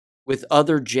with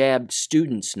other jabbed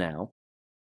students now,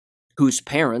 whose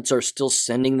parents are still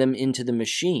sending them into the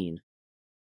machine,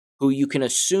 who you can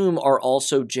assume are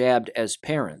also jabbed as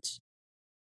parents.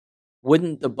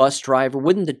 Wouldn't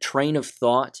the train of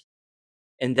thought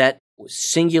and that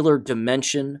singular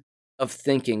dimension of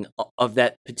thinking of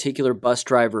that particular bus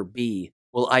driver be,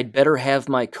 well, I'd better have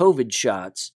my COVID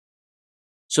shots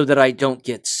so that I don't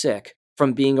get sick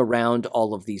from being around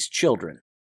all of these children?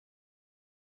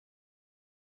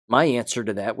 My answer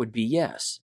to that would be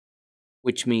yes.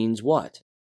 Which means what?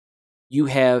 You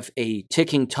have a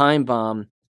ticking time bomb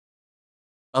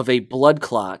of a blood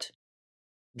clot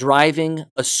driving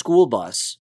a school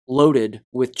bus loaded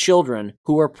with children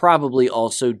who are probably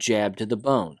also jabbed to the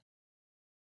bone.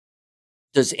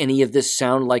 Does any of this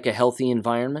sound like a healthy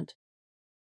environment?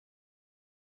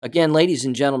 Again, ladies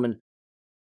and gentlemen,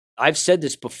 I've said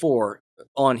this before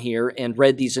on here and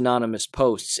read these anonymous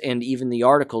posts and even the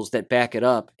articles that back it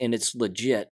up, and it's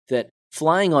legit, that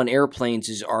flying on airplanes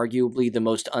is arguably the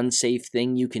most unsafe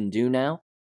thing you can do now.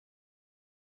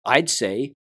 I'd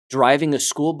say driving a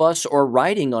school bus or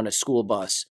riding on a school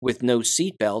bus with no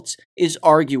seatbelts is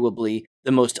arguably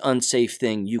the most unsafe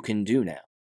thing you can do now.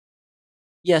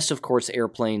 Yes, of course,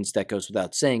 airplanes, that goes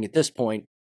without saying at this point,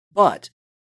 but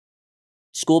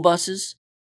school buses?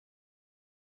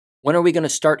 When are we going to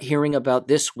start hearing about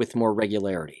this with more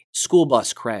regularity? School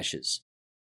bus crashes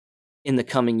in the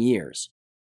coming years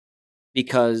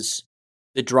because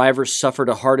the driver suffered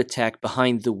a heart attack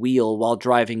behind the wheel while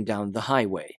driving down the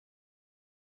highway.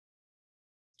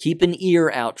 Keep an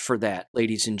ear out for that,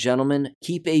 ladies and gentlemen.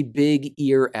 Keep a big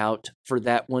ear out for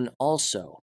that one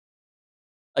also.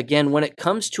 Again, when it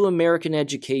comes to American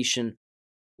education,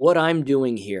 what I'm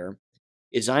doing here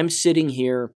is I'm sitting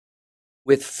here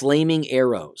with flaming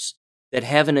arrows that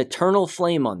have an eternal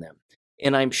flame on them,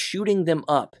 and I'm shooting them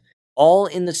up all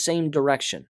in the same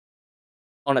direction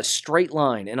on a straight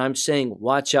line, and I'm saying,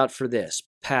 watch out for this,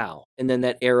 pow, and then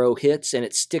that arrow hits and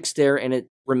it sticks there and it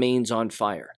remains on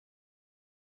fire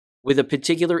with a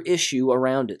particular issue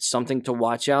around it, something to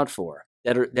watch out for.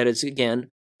 That is, again,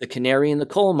 the canary in the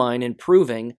coal mine, and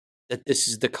proving that this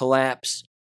is the collapse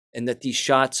and that these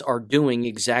shots are doing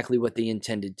exactly what they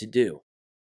intended to do.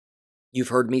 You've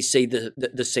heard me say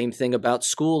the same thing about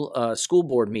school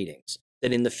board meetings,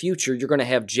 that in the future you're going to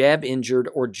have jab injured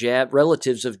or jab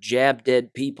relatives of jab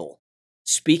dead people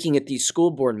speaking at these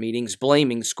school board meetings,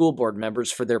 blaming school board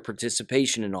members for their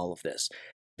participation in all of this.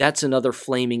 That's another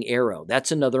flaming arrow.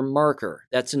 That's another marker.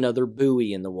 That's another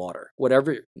buoy in the water.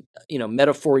 Whatever,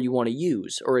 metaphor you want to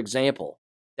use or example,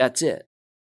 that's it.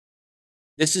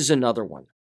 This is another one.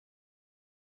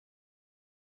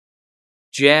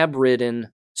 Jab-ridden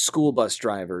school bus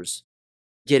drivers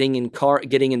getting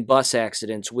in bus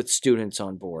accidents with students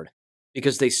on board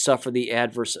because they suffer the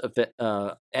adverse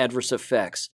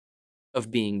effects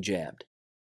of being jabbed.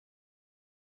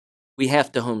 We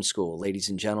have to homeschool, ladies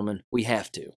and gentlemen. We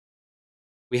have to.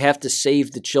 We have to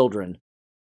save the children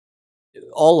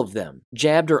all of them,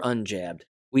 jabbed or unjabbed,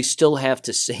 we still have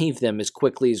to save them as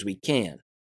quickly as we can.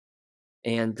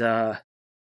 And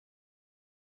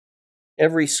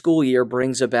every school year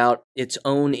brings about its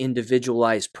own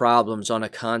individualized problems on a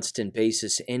constant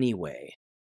basis anyway.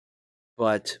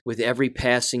 But with every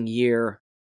passing year,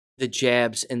 the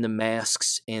jabs and the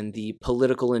masks and the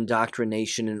political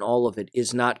indoctrination and all of it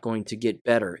is not going to get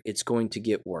better. It's going to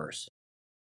get worse.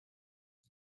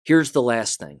 Here's the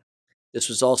last thing. This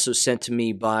was also sent to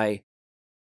me by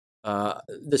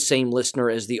the same listener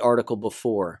as the article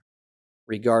before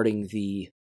regarding the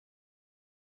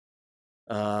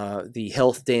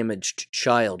health-damaged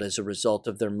child as a result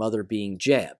of their mother being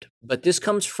jabbed. But this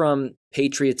comes from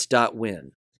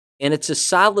Patriots.win, and it's a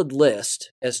solid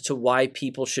list as to why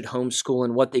people should homeschool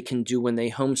and what they can do when they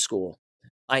homeschool.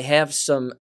 I have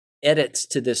some edits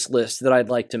to this list that I'd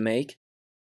like to make,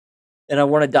 and I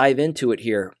want to dive into it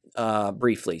here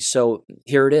briefly. So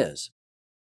here it is.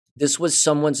 This was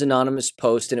someone's anonymous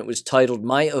post, and it was titled,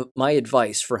 My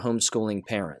Advice for Homeschooling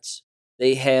Parents.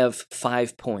 They have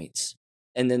 5 points,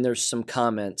 and then there's some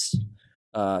comments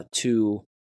to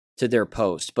their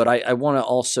post. But I want to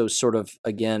also sort of,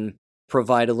 again,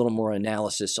 provide a little more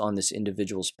analysis on this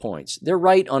individual's points. They're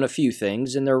right on a few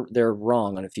things, and they're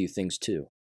wrong on a few things too.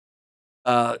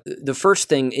 The first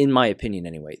thing, in my opinion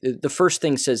anyway, the first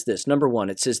thing says this. Number one,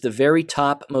 it says the very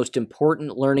top most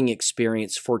important learning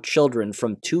experience for children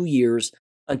from 2 years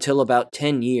until about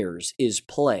 10 years is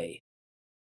play.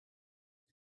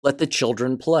 Let the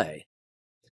children play.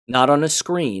 Not on a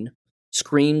screen.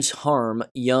 Screens harm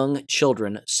young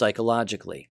children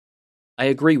psychologically. I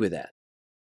agree with that.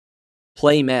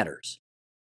 Play matters.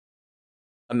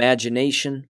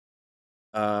 Imagination,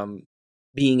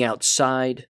 being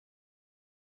outside,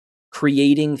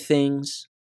 creating things.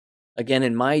 Again,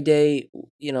 in my day,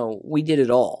 we did it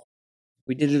all.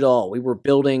 We did it all. We were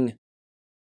building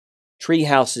tree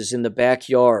houses in the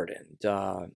backyard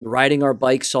and riding our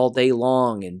bikes all day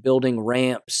long and building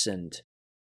ramps and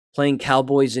playing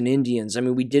cowboys and Indians. I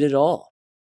mean, we did it all.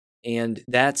 And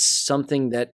that's something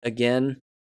that, again,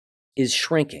 is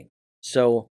shrinking.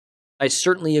 So I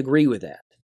certainly agree with that.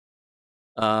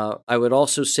 I would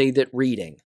also say that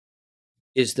reading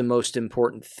is the most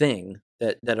important thing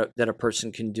that a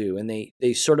person can do. And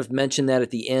they sort of mention that at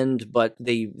the end, but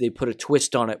they put a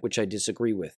twist on it, which I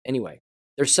disagree with. Anyway,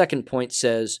 their second point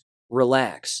says,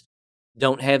 relax.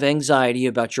 Don't have anxiety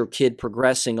about your kid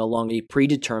progressing along a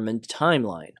predetermined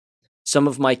timeline. Some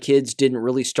of my kids didn't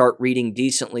really start reading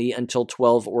decently until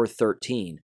 12 or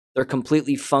 13. They're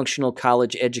completely functional,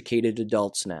 college-educated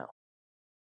adults now.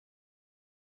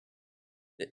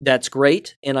 That's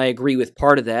great, and I agree with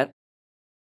part of that.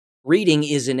 Reading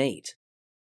is innate.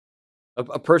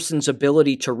 A person's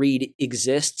ability to read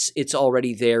exists. It's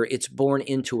already there. It's born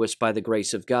into us by the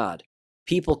grace of God.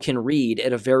 People can read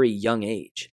at a very young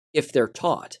age, if they're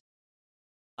taught.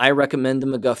 I recommend the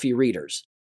McGuffey readers.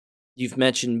 You've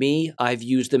mentioned me. I've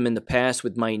used them in the past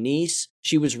with my niece.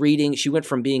 She was reading. She went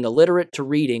from being illiterate to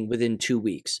reading within 2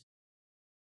 weeks.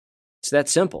 It's that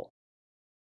simple.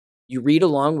 You read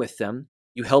along with them.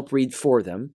 You help read for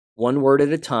them, one word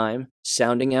at a time,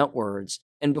 sounding out words.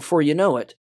 And before you know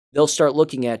it, they'll start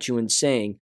looking at you and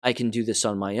saying, I can do this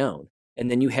on my own.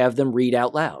 And then you have them read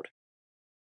out loud.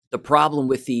 The problem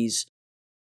with these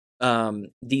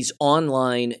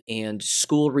online and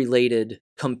school-related,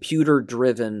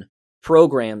 computer-driven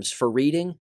programs for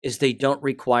reading is they don't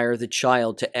require the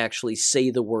child to actually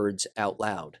say the words out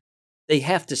loud. They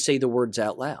have to say the words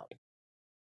out loud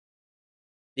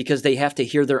because they have to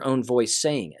hear their own voice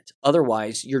saying it.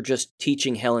 Otherwise, you're just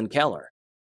teaching Helen Keller,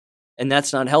 and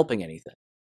that's not helping anything.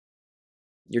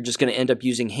 You're just going to end up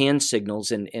using hand signals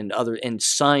and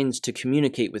signs to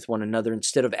communicate with one another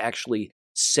instead of actually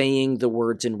saying the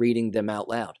words and reading them out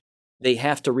loud. They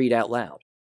have to read out loud.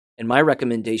 And my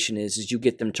recommendation is you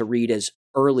get them to read as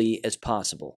early as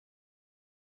possible.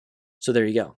 So there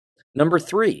you go. Number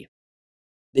 3,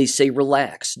 they say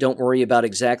relax. Don't worry about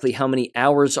exactly how many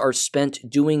hours are spent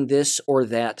doing this or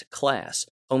that class.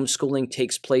 Homeschooling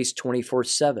takes place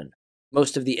 24/7.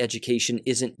 Most of the education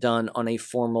isn't done on a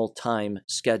formal time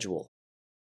schedule.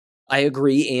 I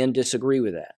agree and disagree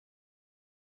with that.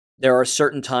 There are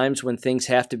certain times when things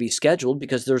have to be scheduled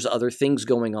because there's other things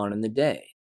going on in the day.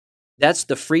 That's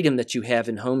the freedom that you have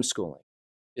in homeschooling,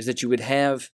 is that you would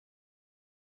have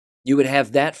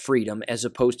that freedom as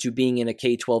opposed to being in a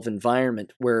K-12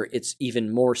 environment where it's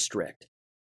even more strict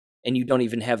and you don't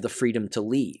even have the freedom to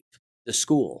leave the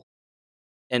school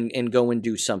and go and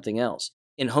do something else.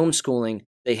 In homeschooling,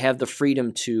 they have the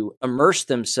freedom to immerse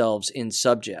themselves in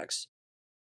subjects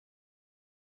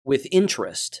with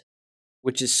interest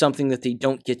which is something that they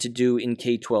don't get to do in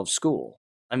K-12 school.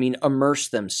 I mean, immerse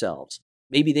themselves.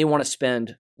 Maybe they want to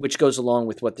spend, which goes along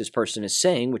with what this person is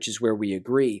saying, which is where we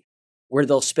agree, where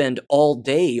they'll spend all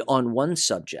day on one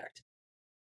subject.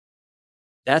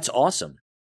 That's awesome.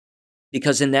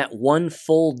 Because in that one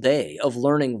full day of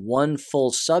learning one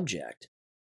full subject,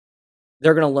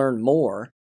 they're going to learn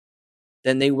more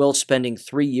than they will spending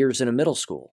 3 years in a middle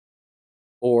school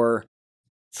or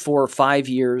 4 or 5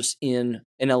 years in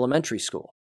an elementary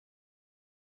school.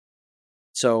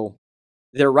 So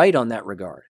they're right on that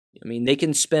regard. I mean, they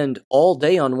can spend all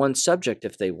day on one subject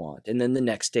if they want, and then the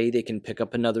next day they can pick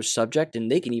up another subject,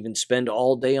 and they can even spend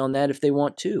all day on that if they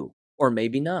want to, or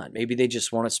maybe not. Maybe they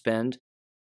just want to spend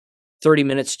 30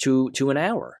 minutes to an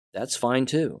hour. That's fine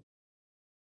too.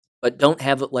 But don't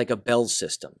have it like a bell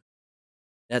system.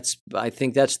 I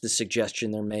think that's the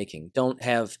suggestion they're making. Don't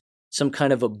have some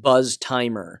kind of a buzz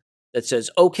timer that says,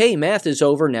 okay, math is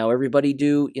over, now everybody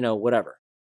do, whatever.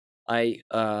 I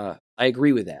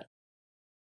agree with that.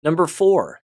 Number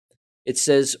 4, it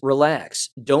says, relax.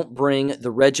 Don't bring the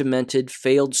regimented,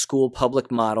 failed school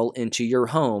public model into your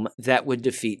home. That would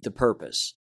defeat the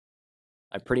purpose.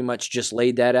 I pretty much just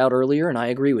laid that out earlier, and I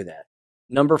agree with that.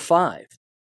 Number 5,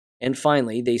 and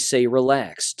finally, they say,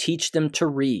 relax. Teach them to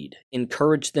read.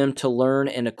 Encourage them to learn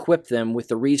and equip them with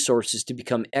the resources to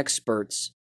become expert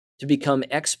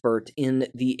in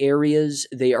the areas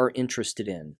they are interested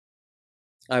in.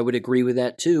 I would agree with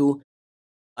that too.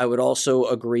 I would also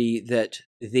agree that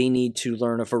they need to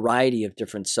learn a variety of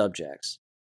different subjects,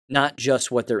 not just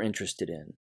what they're interested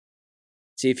in.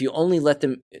 See, if you only let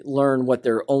them learn what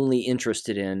they're only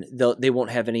interested in, they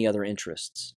won't have any other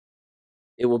interests.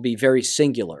 It will be very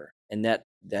singular, and that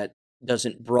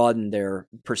doesn't broaden their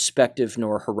perspective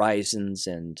nor horizons,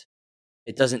 and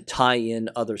it doesn't tie in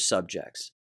other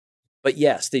subjects. But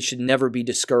yes, they should never be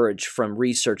discouraged from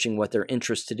researching what they're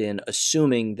interested in,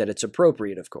 assuming that it's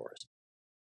appropriate, of course.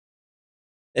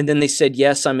 And then they said,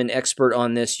 yes, I'm an expert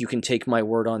on this. You can take my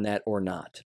word on that or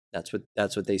not. That's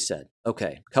what they said.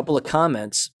 Okay, a couple of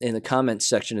comments in the comments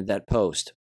section of that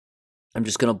post. I'm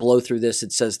just going to blow through this.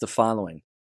 It says the following.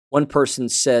 One person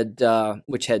said,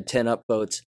 which had 10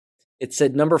 upvotes, it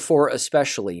said, number 4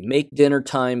 especially, make dinner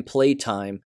time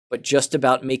playtime, but just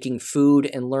about making food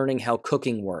and learning how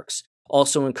cooking works.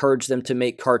 Also encourage them to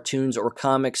make cartoons or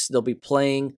comics they'll be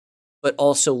playing, but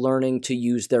also learning to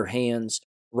use their hands,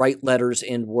 write letters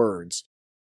and words,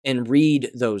 and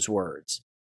read those words,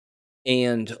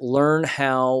 and learn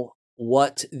how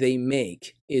what they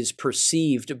make is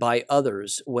perceived by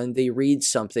others when they read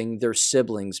something their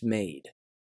siblings made.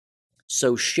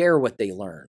 So share what they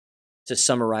learn. To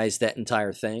summarize that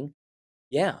entire thing,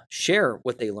 yeah, share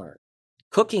what they learn.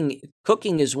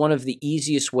 Cooking is one of the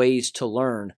easiest ways to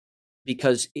learn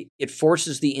because it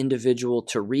forces the individual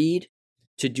to read,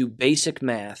 to do basic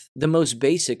math, the most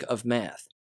basic of math.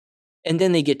 And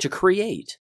then they get to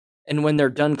create. And when they're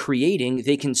done creating,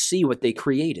 they can see what they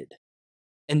created.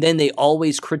 And then they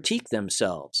always critique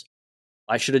themselves.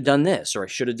 I should have done this, or I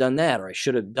should have done that, or I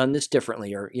should have done this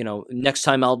differently, or, next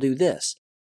time I'll do this.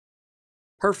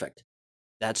 Perfect.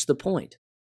 That's the point.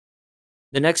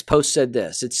 The next post said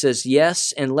this. It says,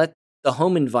 yes, and let the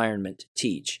home environment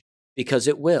teach, because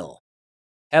it will.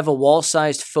 Have a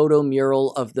wall-sized photo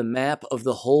mural of the map of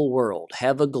the whole world.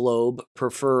 Have a globe,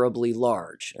 preferably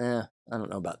large. I don't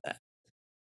know about that.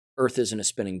 Earth isn't a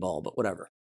spinning ball, but whatever.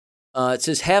 It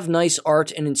says, have nice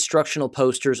art and instructional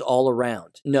posters all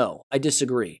around. No, I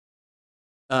disagree.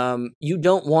 You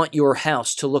don't want your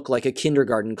house to look like a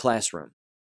kindergarten classroom.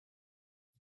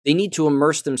 They need to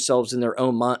immerse themselves in their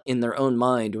own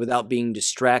mind without being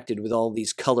distracted with all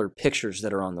these colored pictures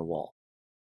that are on the wall.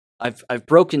 I've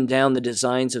broken down the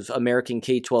designs of American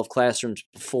K-12 classrooms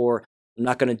before. I'm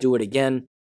not going to do it again,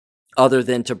 other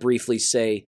than to briefly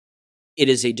say it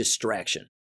is a distraction.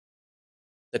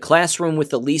 The classroom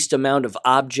with the least amount of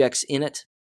objects in it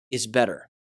is better.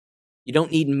 You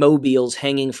don't need mobiles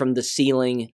hanging from the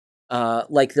ceiling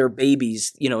like they're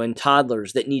babies, and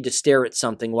toddlers that need to stare at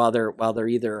something while they're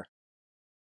either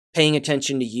paying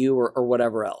attention to you or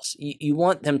whatever else. You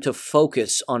want them to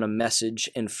focus on a message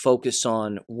and focus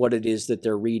on what it is that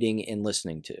they're reading and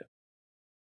listening to.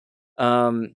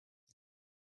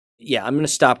 Yeah, I'm going to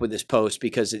stop with this post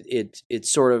because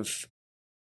it's sort of,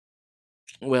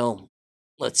 well,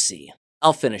 let's see.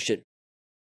 I'll finish it.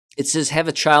 It says, have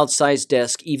a child-sized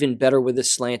desk, even better with a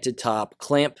slanted top.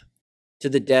 Clamp to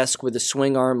the desk with a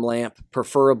swing arm lamp,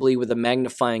 preferably with a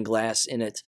magnifying glass in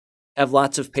it. Have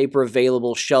lots of paper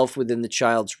available, shelf within the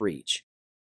child's reach.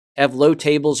 Have low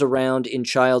tables around in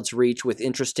child's reach with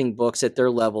interesting books at their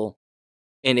level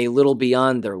and a little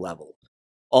beyond their level.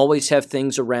 Always have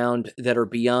things around that are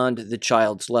beyond the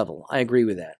child's level. I agree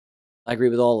with that. I agree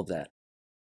with all of that.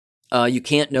 You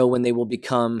can't know when they will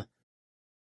become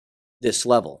this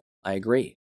level. I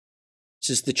agree. It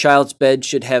says the child's bed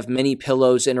should have many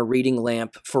pillows and a reading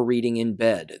lamp for reading in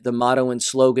bed. The motto and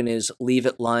slogan is leave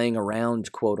it lying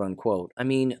around, quote unquote. I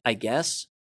mean, I guess.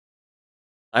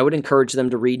 I would encourage them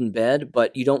to read in bed,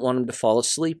 but you don't want them to fall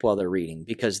asleep while they're reading,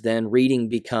 because then reading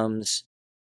becomes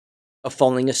a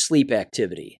falling asleep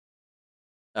activity.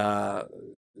 I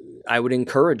would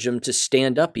encourage them to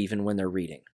stand up even when they're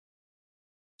reading.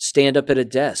 Stand up at a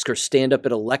desk or stand up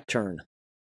at a lectern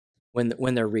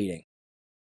when they're reading.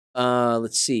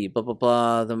 Let's see, blah,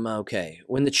 blah, blah. Okay.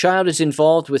 When the child is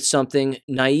involved with something,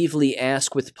 naively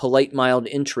ask with polite, mild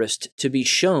interest to be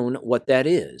shown what that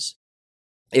is.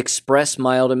 Express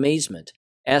mild amazement.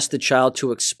 Ask the child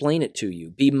to explain it to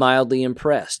you. Be mildly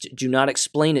impressed. Do not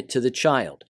explain it to the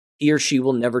child. He or she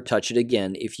will never touch it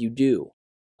again if you do.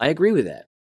 I agree with that.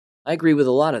 I agree with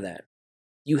a lot of that.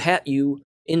 You,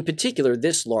 in particular,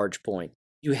 this large point,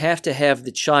 you have to have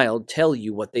the child tell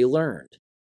you what they learned,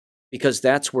 because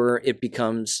that's where it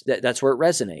becomes, that's where it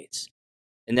resonates,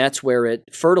 and that's where it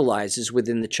fertilizes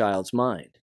within the child's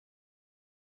mind.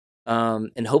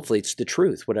 And hopefully it's the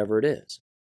truth, whatever it is.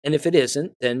 And if it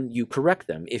isn't, then you correct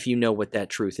them if you know what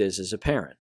that truth is as a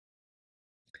parent.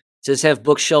 It says have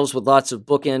bookshelves with lots of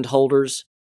bookend holders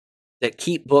that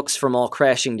keep books from all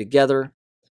crashing together.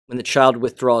 When the child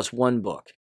withdraws one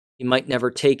book, you might never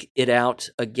take it out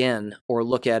again or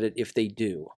look at it if they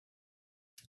do.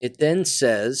 It then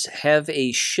says have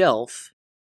a shelf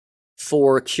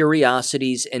for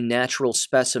curiosities and natural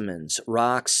specimens,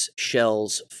 rocks,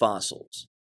 shells, fossils.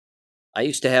 I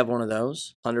used to have one of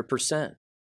those, 100%.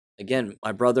 Again,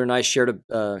 my brother and I shared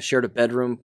a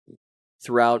bedroom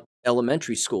throughout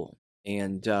elementary school,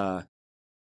 and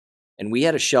we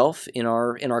had a shelf in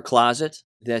our closet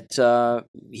that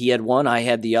he had one, I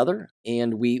had the other,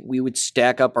 and we would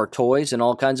stack up our toys and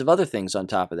all kinds of other things on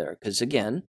top of there. Because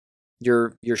again,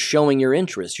 you're showing your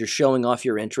interest, you're showing off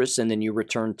your interests, and then you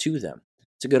return to them.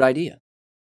 It's a good idea.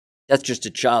 That's just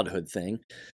a childhood thing,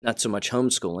 not so much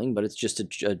homeschooling, but it's just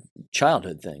a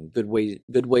childhood thing. Good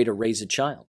way to raise a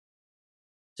child.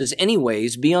 It says,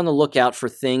 anyways, be on the lookout for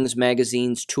things,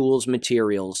 magazines, tools,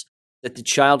 materials that the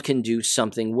child can do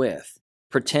something with,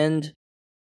 pretend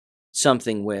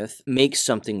something with, make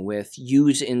something with,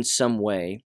 use in some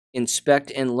way,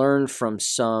 inspect and learn from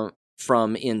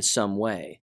in some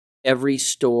way. In every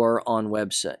store on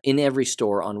websites.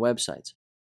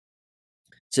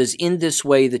 It says, in this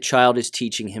way, the child is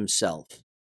teaching himself.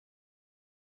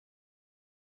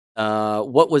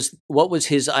 What was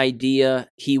his idea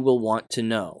he will want to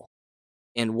know,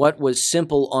 and what was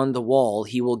simple on the wall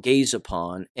he will gaze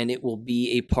upon, and it will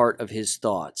be a part of his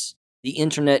thoughts. The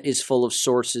internet is full of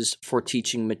sources for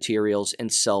teaching materials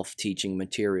and self-teaching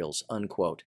materials,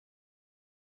 unquote.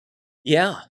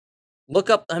 Yeah. Look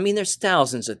up, I mean, there's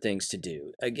thousands of things to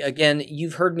do. Again,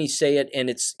 you've heard me say it, and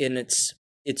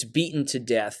it's beaten to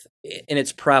death, and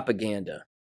it's propaganda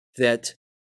that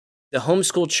the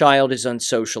homeschool child is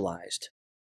unsocialized.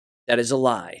 That is a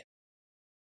lie.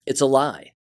 It's a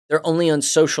lie. They're only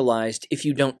unsocialized if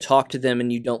you don't talk to them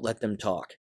and you don't let them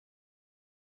talk.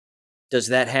 Does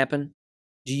that happen?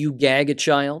 Do you gag a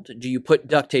child? Do you put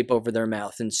duct tape over their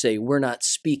mouth and say, we're not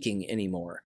speaking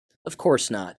anymore? Of course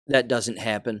not. That doesn't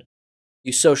happen.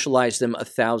 You socialize them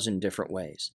 1,000 different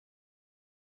ways.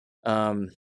 But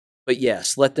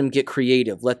yes, let them get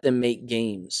creative. Let them make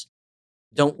games.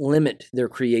 Don't limit their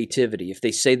creativity. If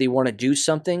they say they want to do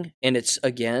something and it's,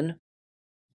 again,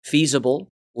 feasible,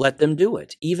 let them do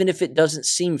it. Even if it doesn't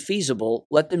seem feasible,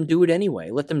 let them do it anyway.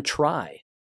 Let them try.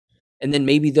 And then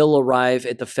maybe they'll arrive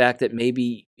at the fact that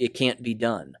maybe it can't be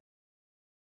done.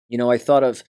 You know, I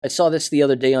saw this the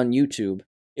other day on YouTube.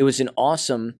 It was an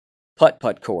awesome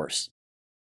putt-putt course.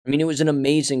 I mean, it was an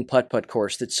amazing putt-putt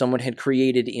course that someone had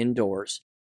created indoors,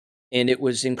 and it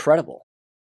was incredible.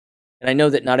 And I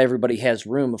know that not everybody has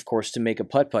room, of course, to make a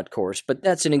putt-putt course, but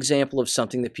that's an example of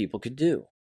something that people could do.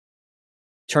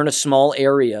 Turn a small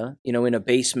area, in a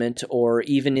basement or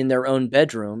even in their own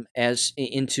bedroom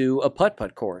into a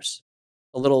putt-putt course.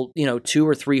 A little, 2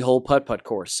 or 3 hole putt-putt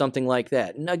course, something like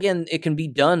that. And again, it can be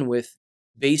done with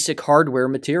basic hardware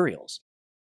materials.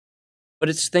 But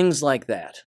it's things like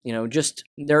that.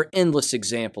 There are endless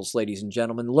examples, ladies and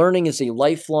gentlemen. Learning is a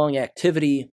lifelong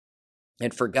activity.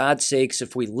 And for God's sakes,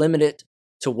 if we limit it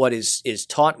to what is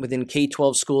taught within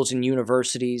K-12 schools and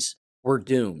universities, we're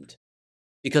doomed.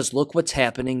 Because look what's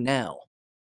happening now.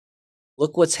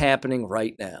 Look what's happening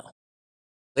right now.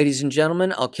 Ladies and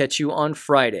gentlemen, I'll catch you on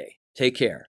Friday. Take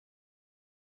care.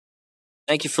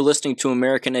 Thank you for listening to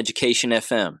American Education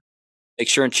FM. Make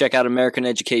sure and check out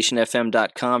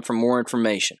AmericanEducationFM.com for more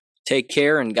information. Take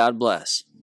care and God bless.